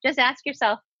bathroom, just ask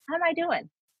yourself, how am I doing?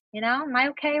 Am I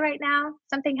okay right now?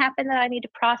 Something happened that I need to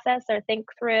process or think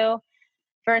through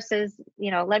versus,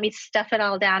 let me stuff it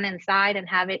all down inside and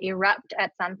have it erupt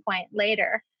at some point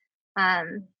later.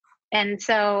 And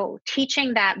so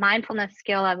teaching that mindfulness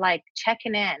skill of like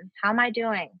checking in, how am I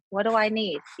doing? What do I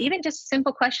need? Even just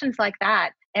simple questions like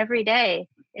that every day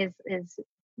is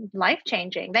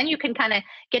life-changing. Then you can kind of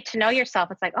get to know yourself.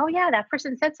 It's like, oh yeah, that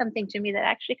person said something to me that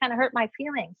actually kind of hurt my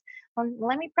feelings. Well,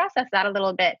 let me process that a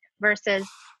little bit versus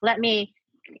let me,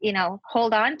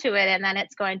 hold on to it. And then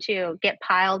it's going to get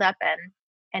piled up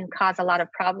and cause a lot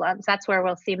of problems. That's where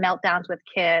we'll see meltdowns with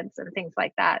kids and things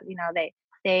like that.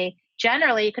 They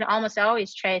generally, you can almost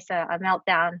always trace a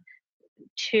meltdown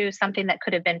to something that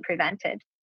could have been prevented.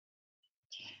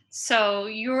 So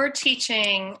you're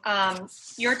teaching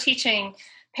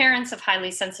parents of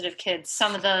highly sensitive kids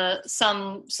some of the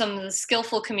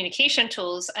skillful communication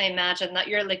tools. I imagine that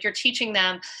you're teaching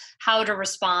them how to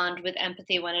respond with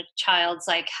empathy when a child's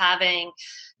like having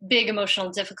big emotional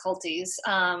difficulties,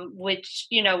 which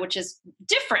is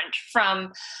different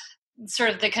from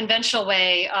sort of the conventional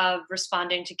way of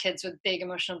responding to kids with big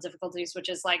emotional difficulties, which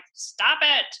is like, stop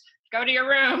it, go to your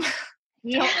room.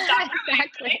 Yeah, Don't stop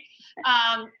exactly.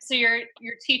 So you're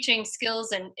teaching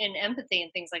skills in empathy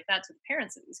and things like that to the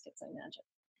parents of these kids, I imagine.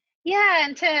 Yeah,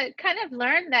 and to kind of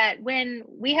learn that when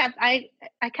we have, I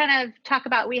kind of talk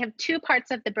about, we have two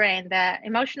parts of the brain, the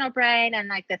emotional brain and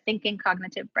like the thinking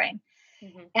cognitive brain.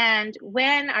 Mm-hmm. And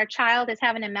when our child is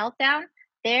having a meltdown,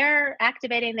 they're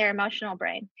activating their emotional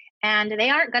brain and they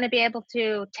aren't going to be able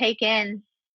to take in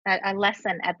a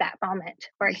lesson at that moment,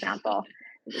 for example.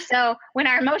 So when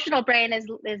our emotional brain is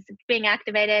being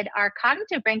activated, our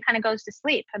cognitive brain kind of goes to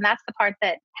sleep. And that's the part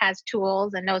that has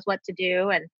tools and knows what to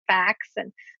do and facts.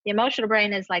 And the emotional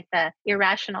brain is like the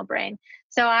irrational brain.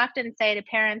 So I often say to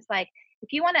parents, like,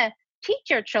 if you want to teach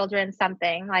your children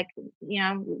something, like,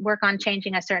 work on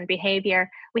changing a certain behavior,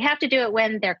 we have to do it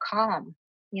when they're calm,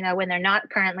 when they're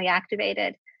not currently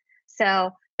activated.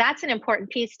 So that's an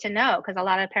important piece to know, because a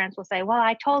lot of parents will say, well,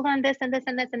 I told them this and this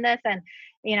and this and this. And,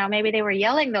 maybe they were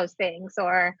yelling those things,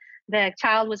 or the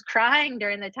child was crying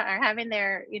during the time or having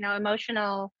their,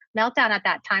 emotional meltdown at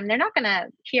that time. They're not going to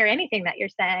hear anything that you're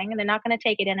saying, and they're not going to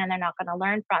take it in, and they're not going to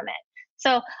learn from it.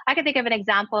 So I could think of an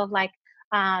example of like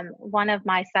one of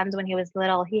my sons when he was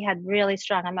little, he had really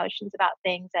strong emotions about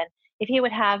things. And if he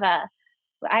would have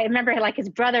I remember like his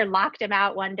brother locked him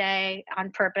out one day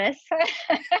on purpose.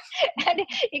 And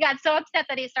he got so upset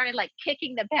that he started like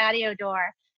kicking the patio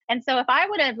door. And so if I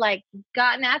would have like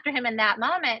gotten after him in that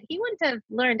moment, he wouldn't have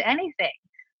learned anything.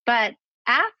 But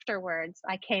afterwards,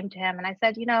 I came to him and I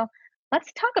said,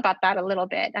 let's talk about that a little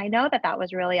bit. I know that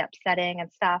was really upsetting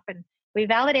and stuff. And we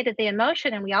validated the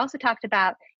emotion. And we also talked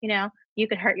about, you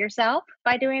could hurt yourself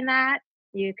by doing that.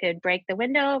 You could break the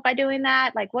window by doing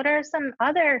that. Like, what are some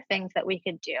other things that we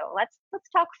could do? Let's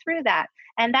talk through that.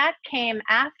 And that came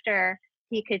after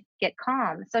he could get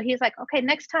calm. So he's like, okay,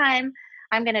 next time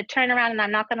I'm going to turn around and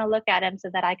I'm not going to look at him so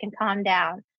that I can calm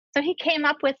down. So he came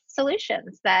up with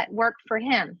solutions that work for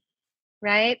him.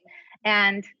 Right.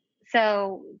 And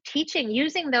so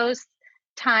using those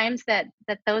times that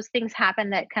those things happen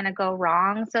that kind of go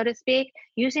wrong, so to speak,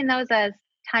 using those as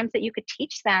times that you could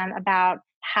teach them about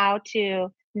how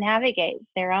to navigate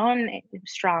their own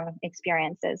strong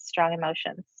experiences, strong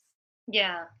emotions.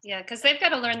 Yeah, because they've got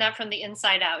to learn that from the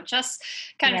inside out. Just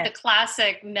kind of the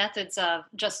classic methods of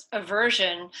just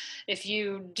aversion. If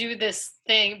you do this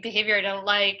behavior I don't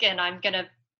like, and I'm going to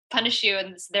punish you,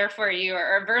 and therefore you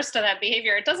are averse to that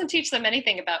behavior, it doesn't teach them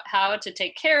anything about how to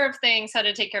take care of things, how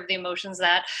to take care of the emotions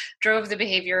that drove the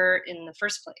behavior in the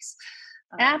first place.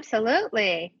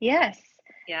 Absolutely. Yes.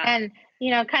 Yeah. And,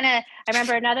 I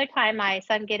remember another time my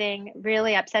son getting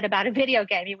really upset about a video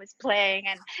game he was playing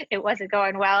and it wasn't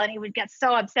going well. And he would get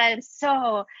so upset and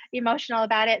so emotional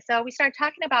about it. So we started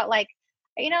talking about like,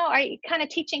 are you kind of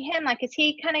teaching him, like, is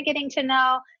he kind of getting to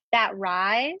know that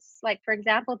rise? Like, for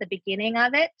example, the beginning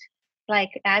of it, like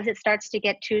as it starts to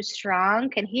get too strong,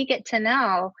 can he get to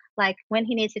know like when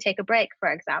he needs to take a break,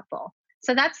 for example?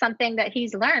 So that's something that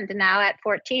he's learned. And now at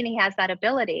 14, he has that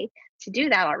ability to do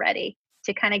that already,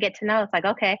 to kind of get to know. It's like,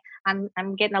 okay,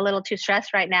 I'm getting a little too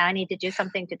stressed right now. I need to do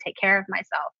something to take care of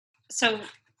myself. So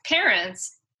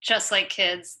parents, just like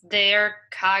kids, they're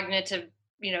cognitive,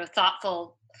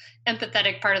 thoughtful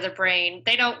empathetic part of the brain,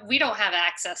 we don't have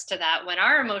access to that when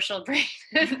our emotional brain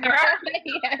or our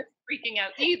Yes. freaking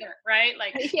out either, right?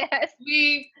 Like Yes.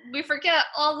 we forget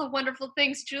all the wonderful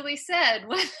things Julie said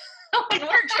when, when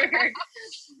we're triggered.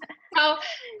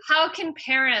 How can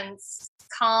parents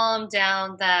calm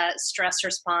down that stress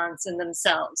response in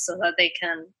themselves so that they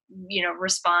can,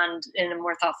 respond in a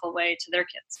more thoughtful way to their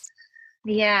kids?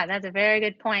 Yeah, that's a very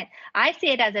good point. I see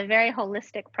it as a very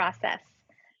holistic process.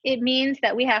 It means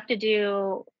that we have to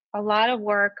do a lot of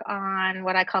work on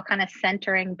what I call kind of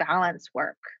centering balance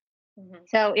work. Mm-hmm.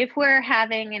 So if we're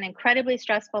having an incredibly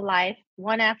stressful life,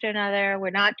 one after another,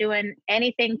 we're not doing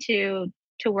anything to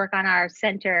work on our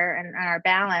center and our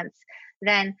balance,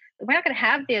 then we're not going to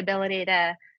have the ability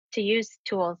to use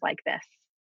tools like this,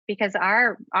 because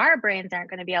our brains aren't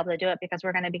going to be able to do it, because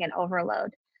we're going to be in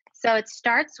overload. So it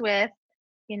starts with,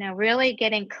 really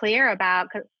getting clear about,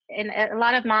 and a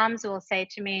lot of moms will say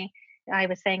to me, I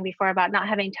was saying before about not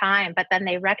having time, but then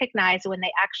they recognize when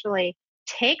they actually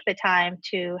take the time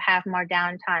to have more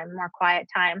downtime, more quiet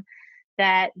time,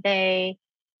 that they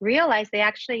realize they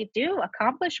actually do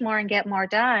accomplish more and get more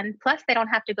done. Plus, they don't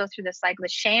have to go through the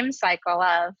shame cycle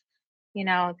of,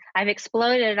 I've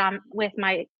exploded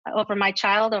over my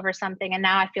child over something, and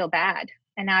now I feel bad,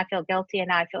 and now I feel guilty, and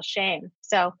now I feel shame.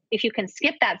 So if you can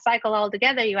skip that cycle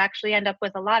altogether, you actually end up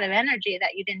with a lot of energy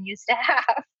that you didn't used to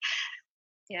have.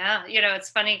 Yeah, it's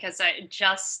funny because I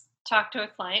just talked to a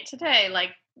client today, like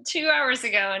 2 hours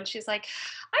ago, and she's like,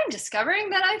 I'm discovering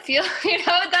that I feel,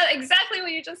 that exactly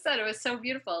what you just said. It was so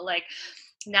beautiful. Like,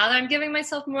 now that I'm giving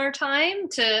myself more time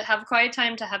to have quiet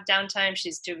time, to have downtime,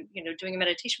 she's doing a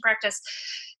meditation practice.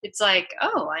 It's like,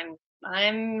 oh,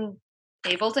 I'm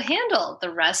able to handle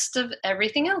the rest of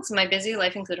everything else in my busy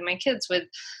life, including my kids, with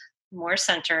more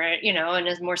center, in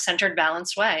a more centered,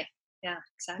 balanced way. Yeah,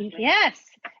 exactly. Yes,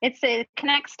 it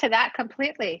connects to that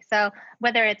completely. So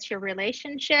whether it's your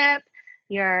relationship,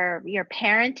 your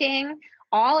parenting,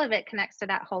 all of it connects to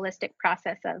that holistic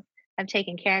process of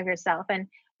taking care of yourself. And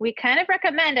we kind of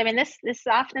recommend, this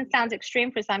often sounds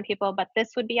extreme for some people, but this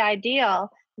would be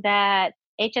ideal, that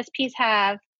HSPs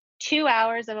have 2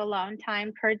 hours of alone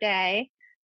time per day,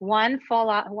 one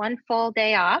full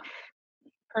day off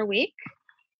per week,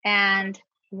 and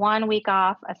 1 week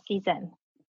off a season.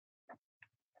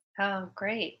 Oh,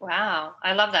 great. Wow.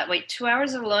 I love that. Wait, 2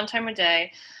 hours of alone time a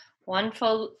day, one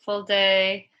full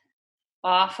day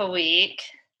off a week,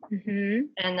 Mm-hmm.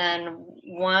 and then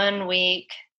 1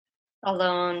 week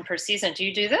alone per season. Do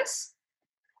you do this?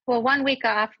 Well, 1 week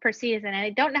off per season, and I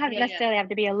don't necessarily have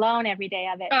to be alone every day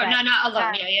of it. Oh, no, not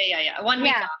alone. Yeah. 1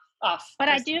 week off. But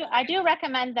I do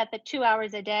recommend that the 2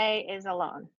 hours a day is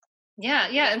alone. Yeah.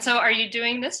 And so are you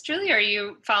doing this, Julie? Are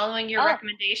you following your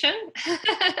recommendation?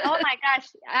 Oh my gosh.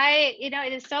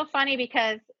 It is so funny,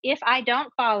 because if I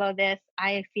don't follow this,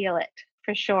 I feel it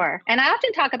for sure. And I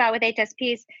often talk about with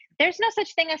HSPs, there's no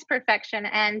such thing as perfection.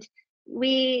 And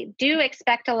we do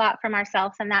expect a lot from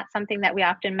ourselves. And that's something that we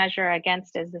often measure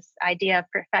against, is this idea of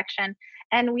perfection.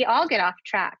 And we all get off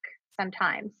track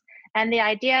sometimes. And the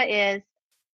idea is,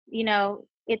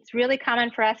 it's really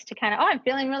common for us to kind of, I'm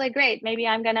feeling really great. Maybe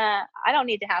I don't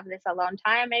need to have this alone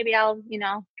time. Maybe I'll,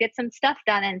 get some stuff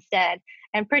done instead.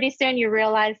 And pretty soon you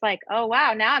realize, like, oh,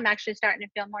 wow, now I'm actually starting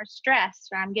to feel more stressed,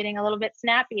 or I'm getting a little bit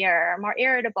snappier or more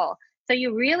irritable. So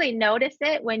you really notice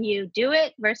it when you do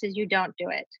it versus you don't do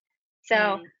it.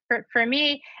 So for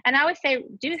me, and I always say,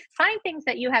 do find things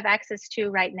that you have access to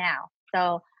right now.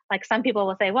 So like some people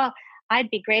will say, well, I'd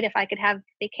be great if I could have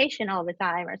vacation all the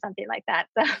time or something like that.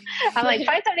 So I'm like,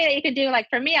 find something that you could do. Like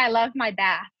for me, I love my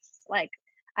baths. Like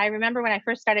I remember when I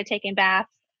first started taking baths,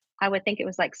 I would think it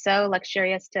was like so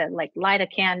luxurious to like light a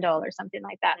candle or something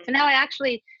like that. So now I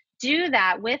actually do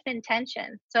that with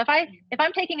intention. So if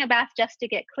I'm taking a bath just to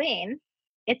get clean,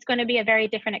 it's going to be a very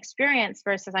different experience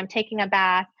versus I'm taking a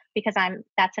bath because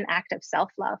that's an act of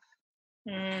self-love.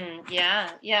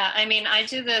 Yeah. I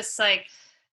do this like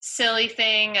silly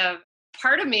thing of,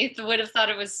 part of me would have thought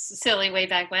it was silly way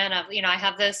back when. I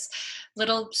have this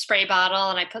little spray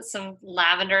bottle and I put some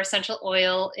lavender essential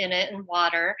oil in it and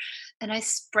water, and I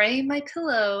spray my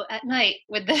pillow at night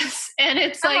with this. And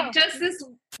it's like just this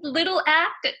little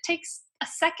act. It takes a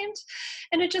second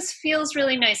and it just feels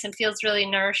really nice and feels really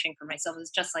nourishing for myself. It's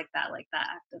just like that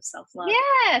act of self-love.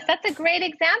 Yes, that's a great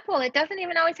example. It doesn't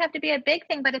even always have to be a big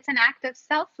thing, but it's an act of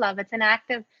self-love. It's an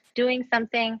act of doing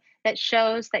something that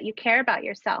shows that you care about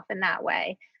yourself in that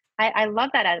way. I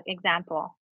love that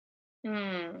example.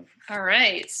 All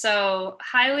right. So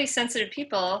highly sensitive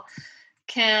people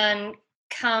can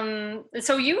come.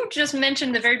 So you just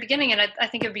mentioned the very beginning, and I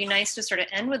think it'd be nice to sort of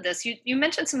end with this. You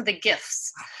mentioned some of the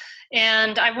gifts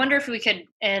And I wonder if we could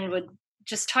end with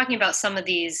just talking about some of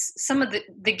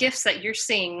the gifts that you're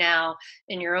seeing now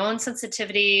in your own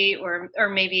sensitivity, or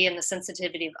maybe in the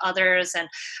sensitivity of others and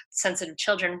sensitive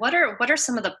children. What are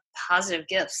some of the positive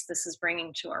gifts this is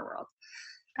bringing to our world?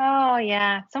 Oh,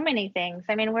 yeah, so many things.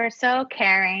 I mean, we're so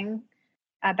caring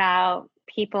about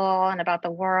people and about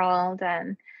the world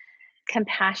and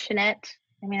compassionate.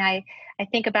 I mean, I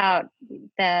think about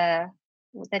a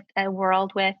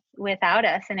world without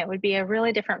us, and it would be a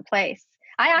really different place.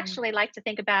 I actually like to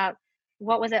think about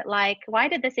what was it like? Why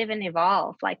did this even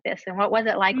evolve like this? And what was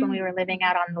it like when we were living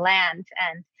out on the land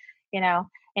and,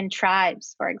 in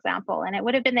tribes, for example? And it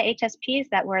would have been the HSPs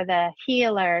that were the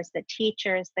healers, the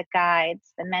teachers, the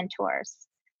guides, the mentors.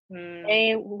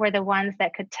 They were the ones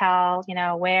that could tell,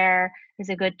 where is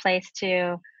a good place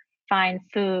to find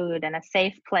food and a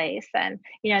safe place. And,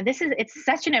 it's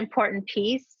such an important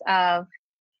piece of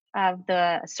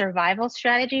the survival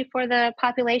strategy for the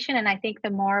population. And I think the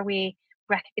more we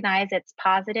recognize its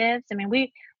positives, I mean,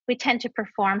 we tend to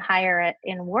perform higher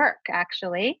in work,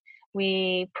 actually.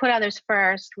 We put others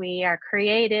first. We are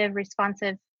creative,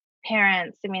 responsive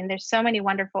parents. I mean, there's so many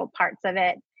wonderful parts of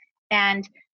it. And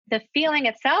the feeling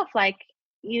itself, like,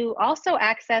 you also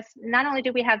access, not only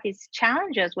do we have these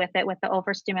challenges with it, with the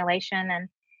overstimulation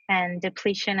and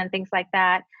depletion and things like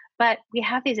that, but we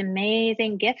have these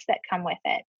amazing gifts that come with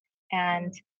it.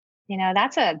 And,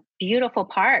 that's a beautiful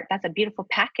part. That's a beautiful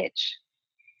package.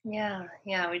 Yeah.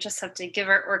 We just have to give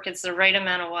our orchids the right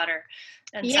amount of water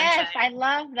and yes, sunshine. I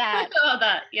love that. Oh,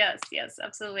 that. Yes,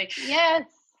 absolutely. Yes.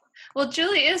 Well,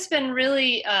 Julie, it's been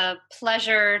really a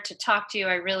pleasure to talk to you.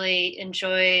 I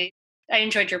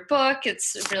enjoyed your book.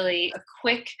 It's really a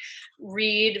quick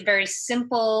read, very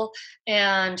simple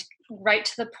and right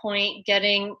to the point,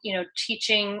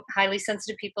 teaching highly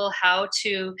sensitive people how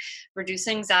to reduce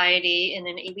anxiety in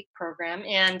an 8-week program.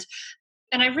 And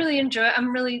I really enjoy it.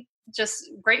 I'm really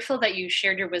just grateful that you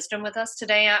shared your wisdom with us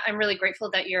today. I'm really grateful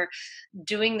that you're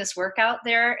doing this work out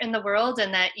there in the world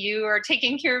and that you are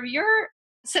taking care of your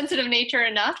sensitive nature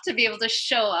enough to be able to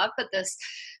show up at this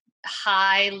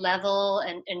high level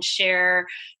and share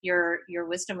your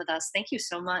wisdom with us. Thank you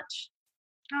so much.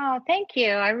 Oh, thank you.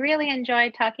 I really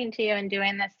enjoyed talking to you and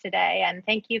doing this today. And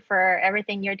thank you for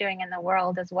everything you're doing in the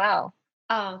world as well.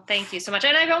 Oh, thank you so much.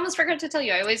 And I almost forgot to tell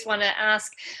you, I always want to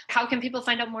ask, how can people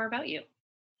find out more about you?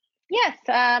 Yes,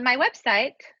 my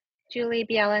website,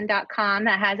 juliebjelland.com,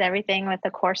 that has everything with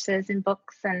the courses and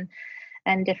books and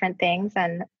different things.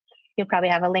 And you'll probably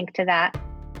have a link to that.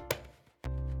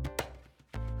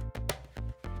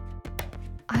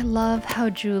 I love how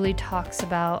Julie talks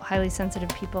about highly sensitive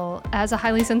people. As a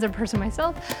highly sensitive person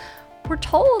myself, we're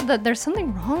told that there's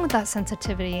something wrong with that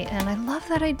sensitivity. And I love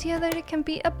that idea that it can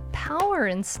be a power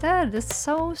instead. It's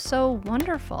so, so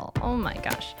wonderful. Oh my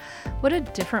gosh. What a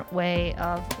different way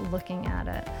of looking at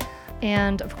it.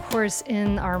 And of course,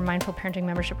 in our Mindful Parenting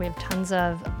membership, we have tons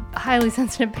of highly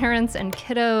sensitive parents and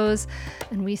kiddos,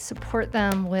 and we support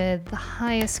them with the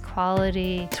highest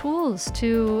quality tools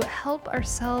to help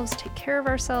ourselves take care of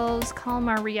ourselves, calm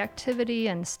our reactivity,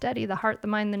 and steady the heart, the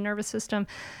mind, the nervous system,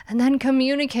 and then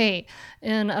communicate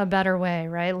in a better way,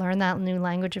 right? Learn that new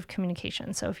language of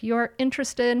communication. So if you're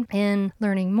interested in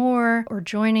learning more or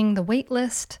joining the wait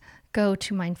list, go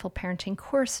to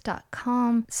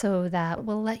mindfulparentingcourse.com so that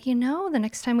we'll let you know the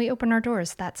next time we open our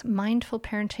doors. That's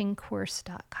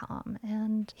mindfulparentingcourse.com.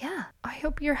 And yeah, I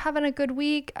hope you're having a good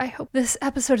week. I hope this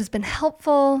episode has been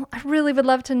helpful. I really would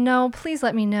love to know. Please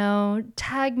let me know.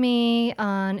 Tag me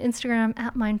on Instagram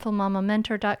at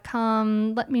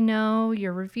mindfulmamamentor.com. Let me know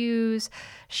your reviews.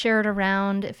 Share it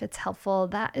around if it's helpful.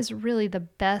 That is really the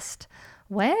best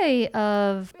way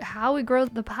of how we grow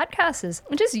the podcast, is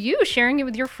just you sharing it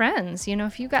with your friends.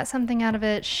 If you got something out of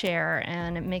it, share.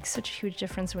 And it makes such a huge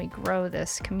difference when we grow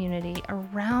this community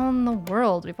around the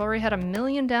world. We've already had 1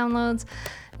 million downloads,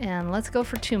 and let's go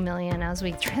for 2 million as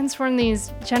we transform these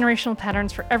generational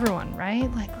patterns for everyone,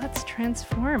 right? Let's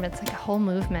transform. It's like a whole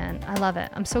movement. I love it.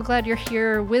 I'm so glad you're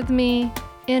here with me,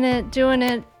 in it, doing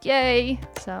it. Yay.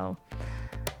 So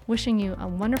wishing you a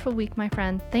wonderful week, my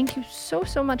friend. Thank you so,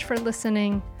 so much for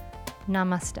listening.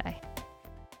 Namaste. I'd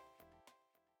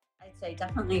say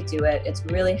definitely do it. It's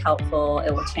really helpful.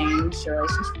 It will change your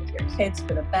relationship with your kids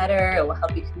for the better. It will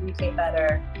help you communicate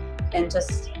better. And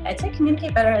I'd say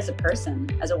communicate better as a person,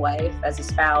 as a wife, as a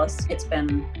spouse. It's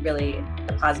been really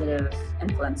a positive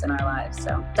influence in our lives.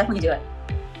 So definitely do it.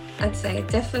 I'd say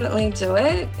definitely do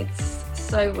it. It's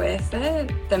so worth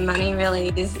it. The money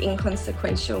really is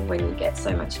inconsequential when you get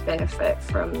so much benefit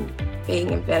from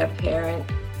being a better parent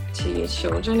to your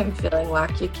children and feeling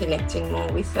like you're connecting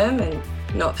more with them and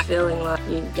not feeling like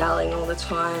you're yelling all the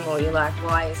time or you're like,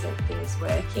 why isn't things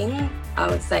working? I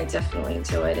would say definitely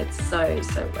do it. It's so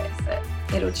worth it.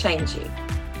 It'll change you.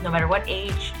 No matter what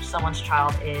age someone's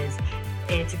child is,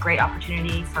 it's a great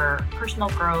opportunity for personal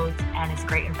growth and it's a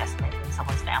great investment in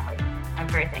someone's family. I'm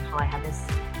very thankful I had this.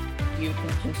 You can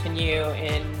continue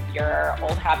in your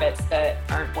old habits that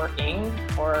aren't working,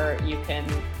 or you can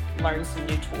learn some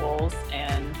new tools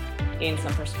and gain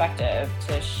some perspective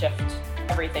to shift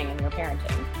everything in your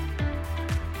parenting.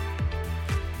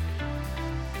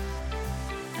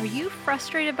 Are you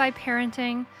frustrated by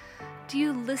parenting? Do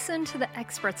you listen to the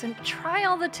experts and try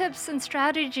all the tips and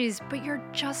strategies, but you're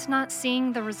just not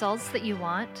seeing the results that you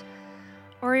want?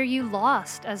 Or are you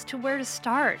lost as to where to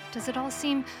start? Does it all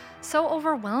seem so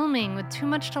overwhelming with too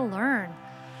much to learn?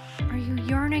 Are you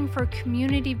yearning for a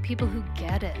community of people who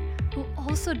get it, who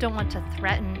also don't want to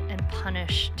threaten and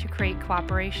punish to create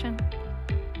cooperation?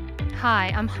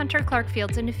 Hi, I'm Hunter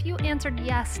Clark-Fields, and if you answered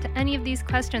yes to any of these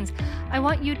questions, I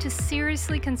want you to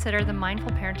seriously consider the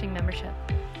Mindful Parenting membership.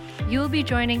 You'll be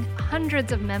joining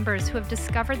hundreds of members who have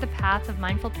discovered the path of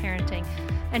mindful parenting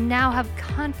and now have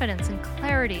confidence and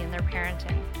clarity in their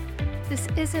parenting. This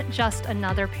isn't just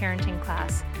another parenting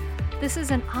class. This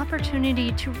is an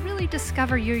opportunity to really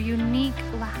discover your unique,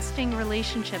 lasting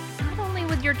relationship, not only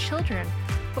with your children,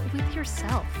 but with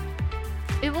yourself.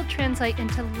 It will translate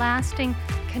into lasting,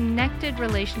 connected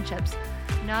relationships,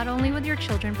 not only with your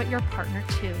children, but your partner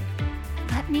too.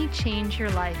 Let me change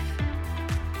your life.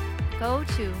 Go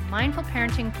to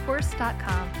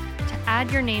mindfulparentingcourse.com to add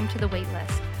your name to the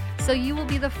waitlist, so you will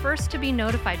be the first to be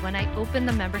notified when I open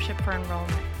the membership for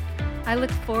enrollment. I look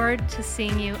forward to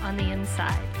seeing you on the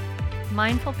inside.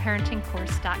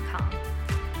 mindfulparentingcourse.com.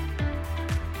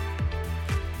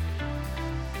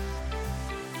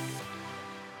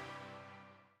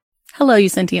 Hello, you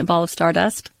sentient ball of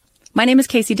stardust. My name is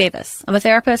Casey Davis. I'm a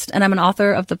therapist and I'm an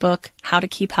author of the book, How to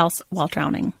Keep House While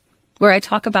Drowning, where I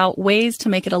talk about ways to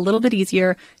make it a little bit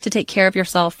easier to take care of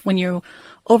yourself when you're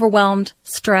overwhelmed,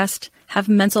 stressed, have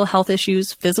mental health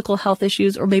issues, physical health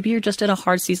issues, or maybe you're just in a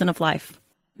hard season of life.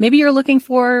 Maybe you're looking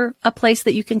for a place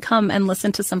that you can come and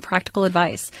listen to some practical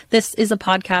advice. This is a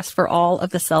podcast for all of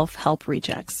the self-help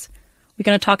rejects. We're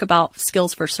going to talk about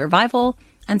skills for survival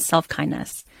and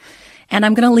self-kindness. And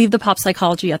I'm going to leave the pop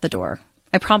psychology at the door.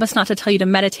 I promise not to tell you to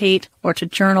meditate or to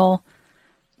journal.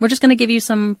 We're just going to give you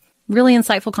some really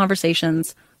insightful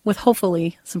conversations with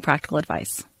hopefully some practical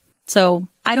advice. So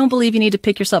I don't believe you need to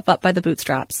pick yourself up by the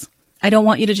bootstraps. I don't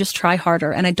want you to just try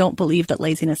harder, and I don't believe that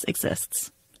laziness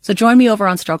exists. So join me over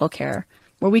on Struggle Care,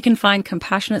 where we can find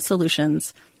compassionate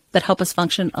solutions that help us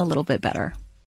function a little bit better.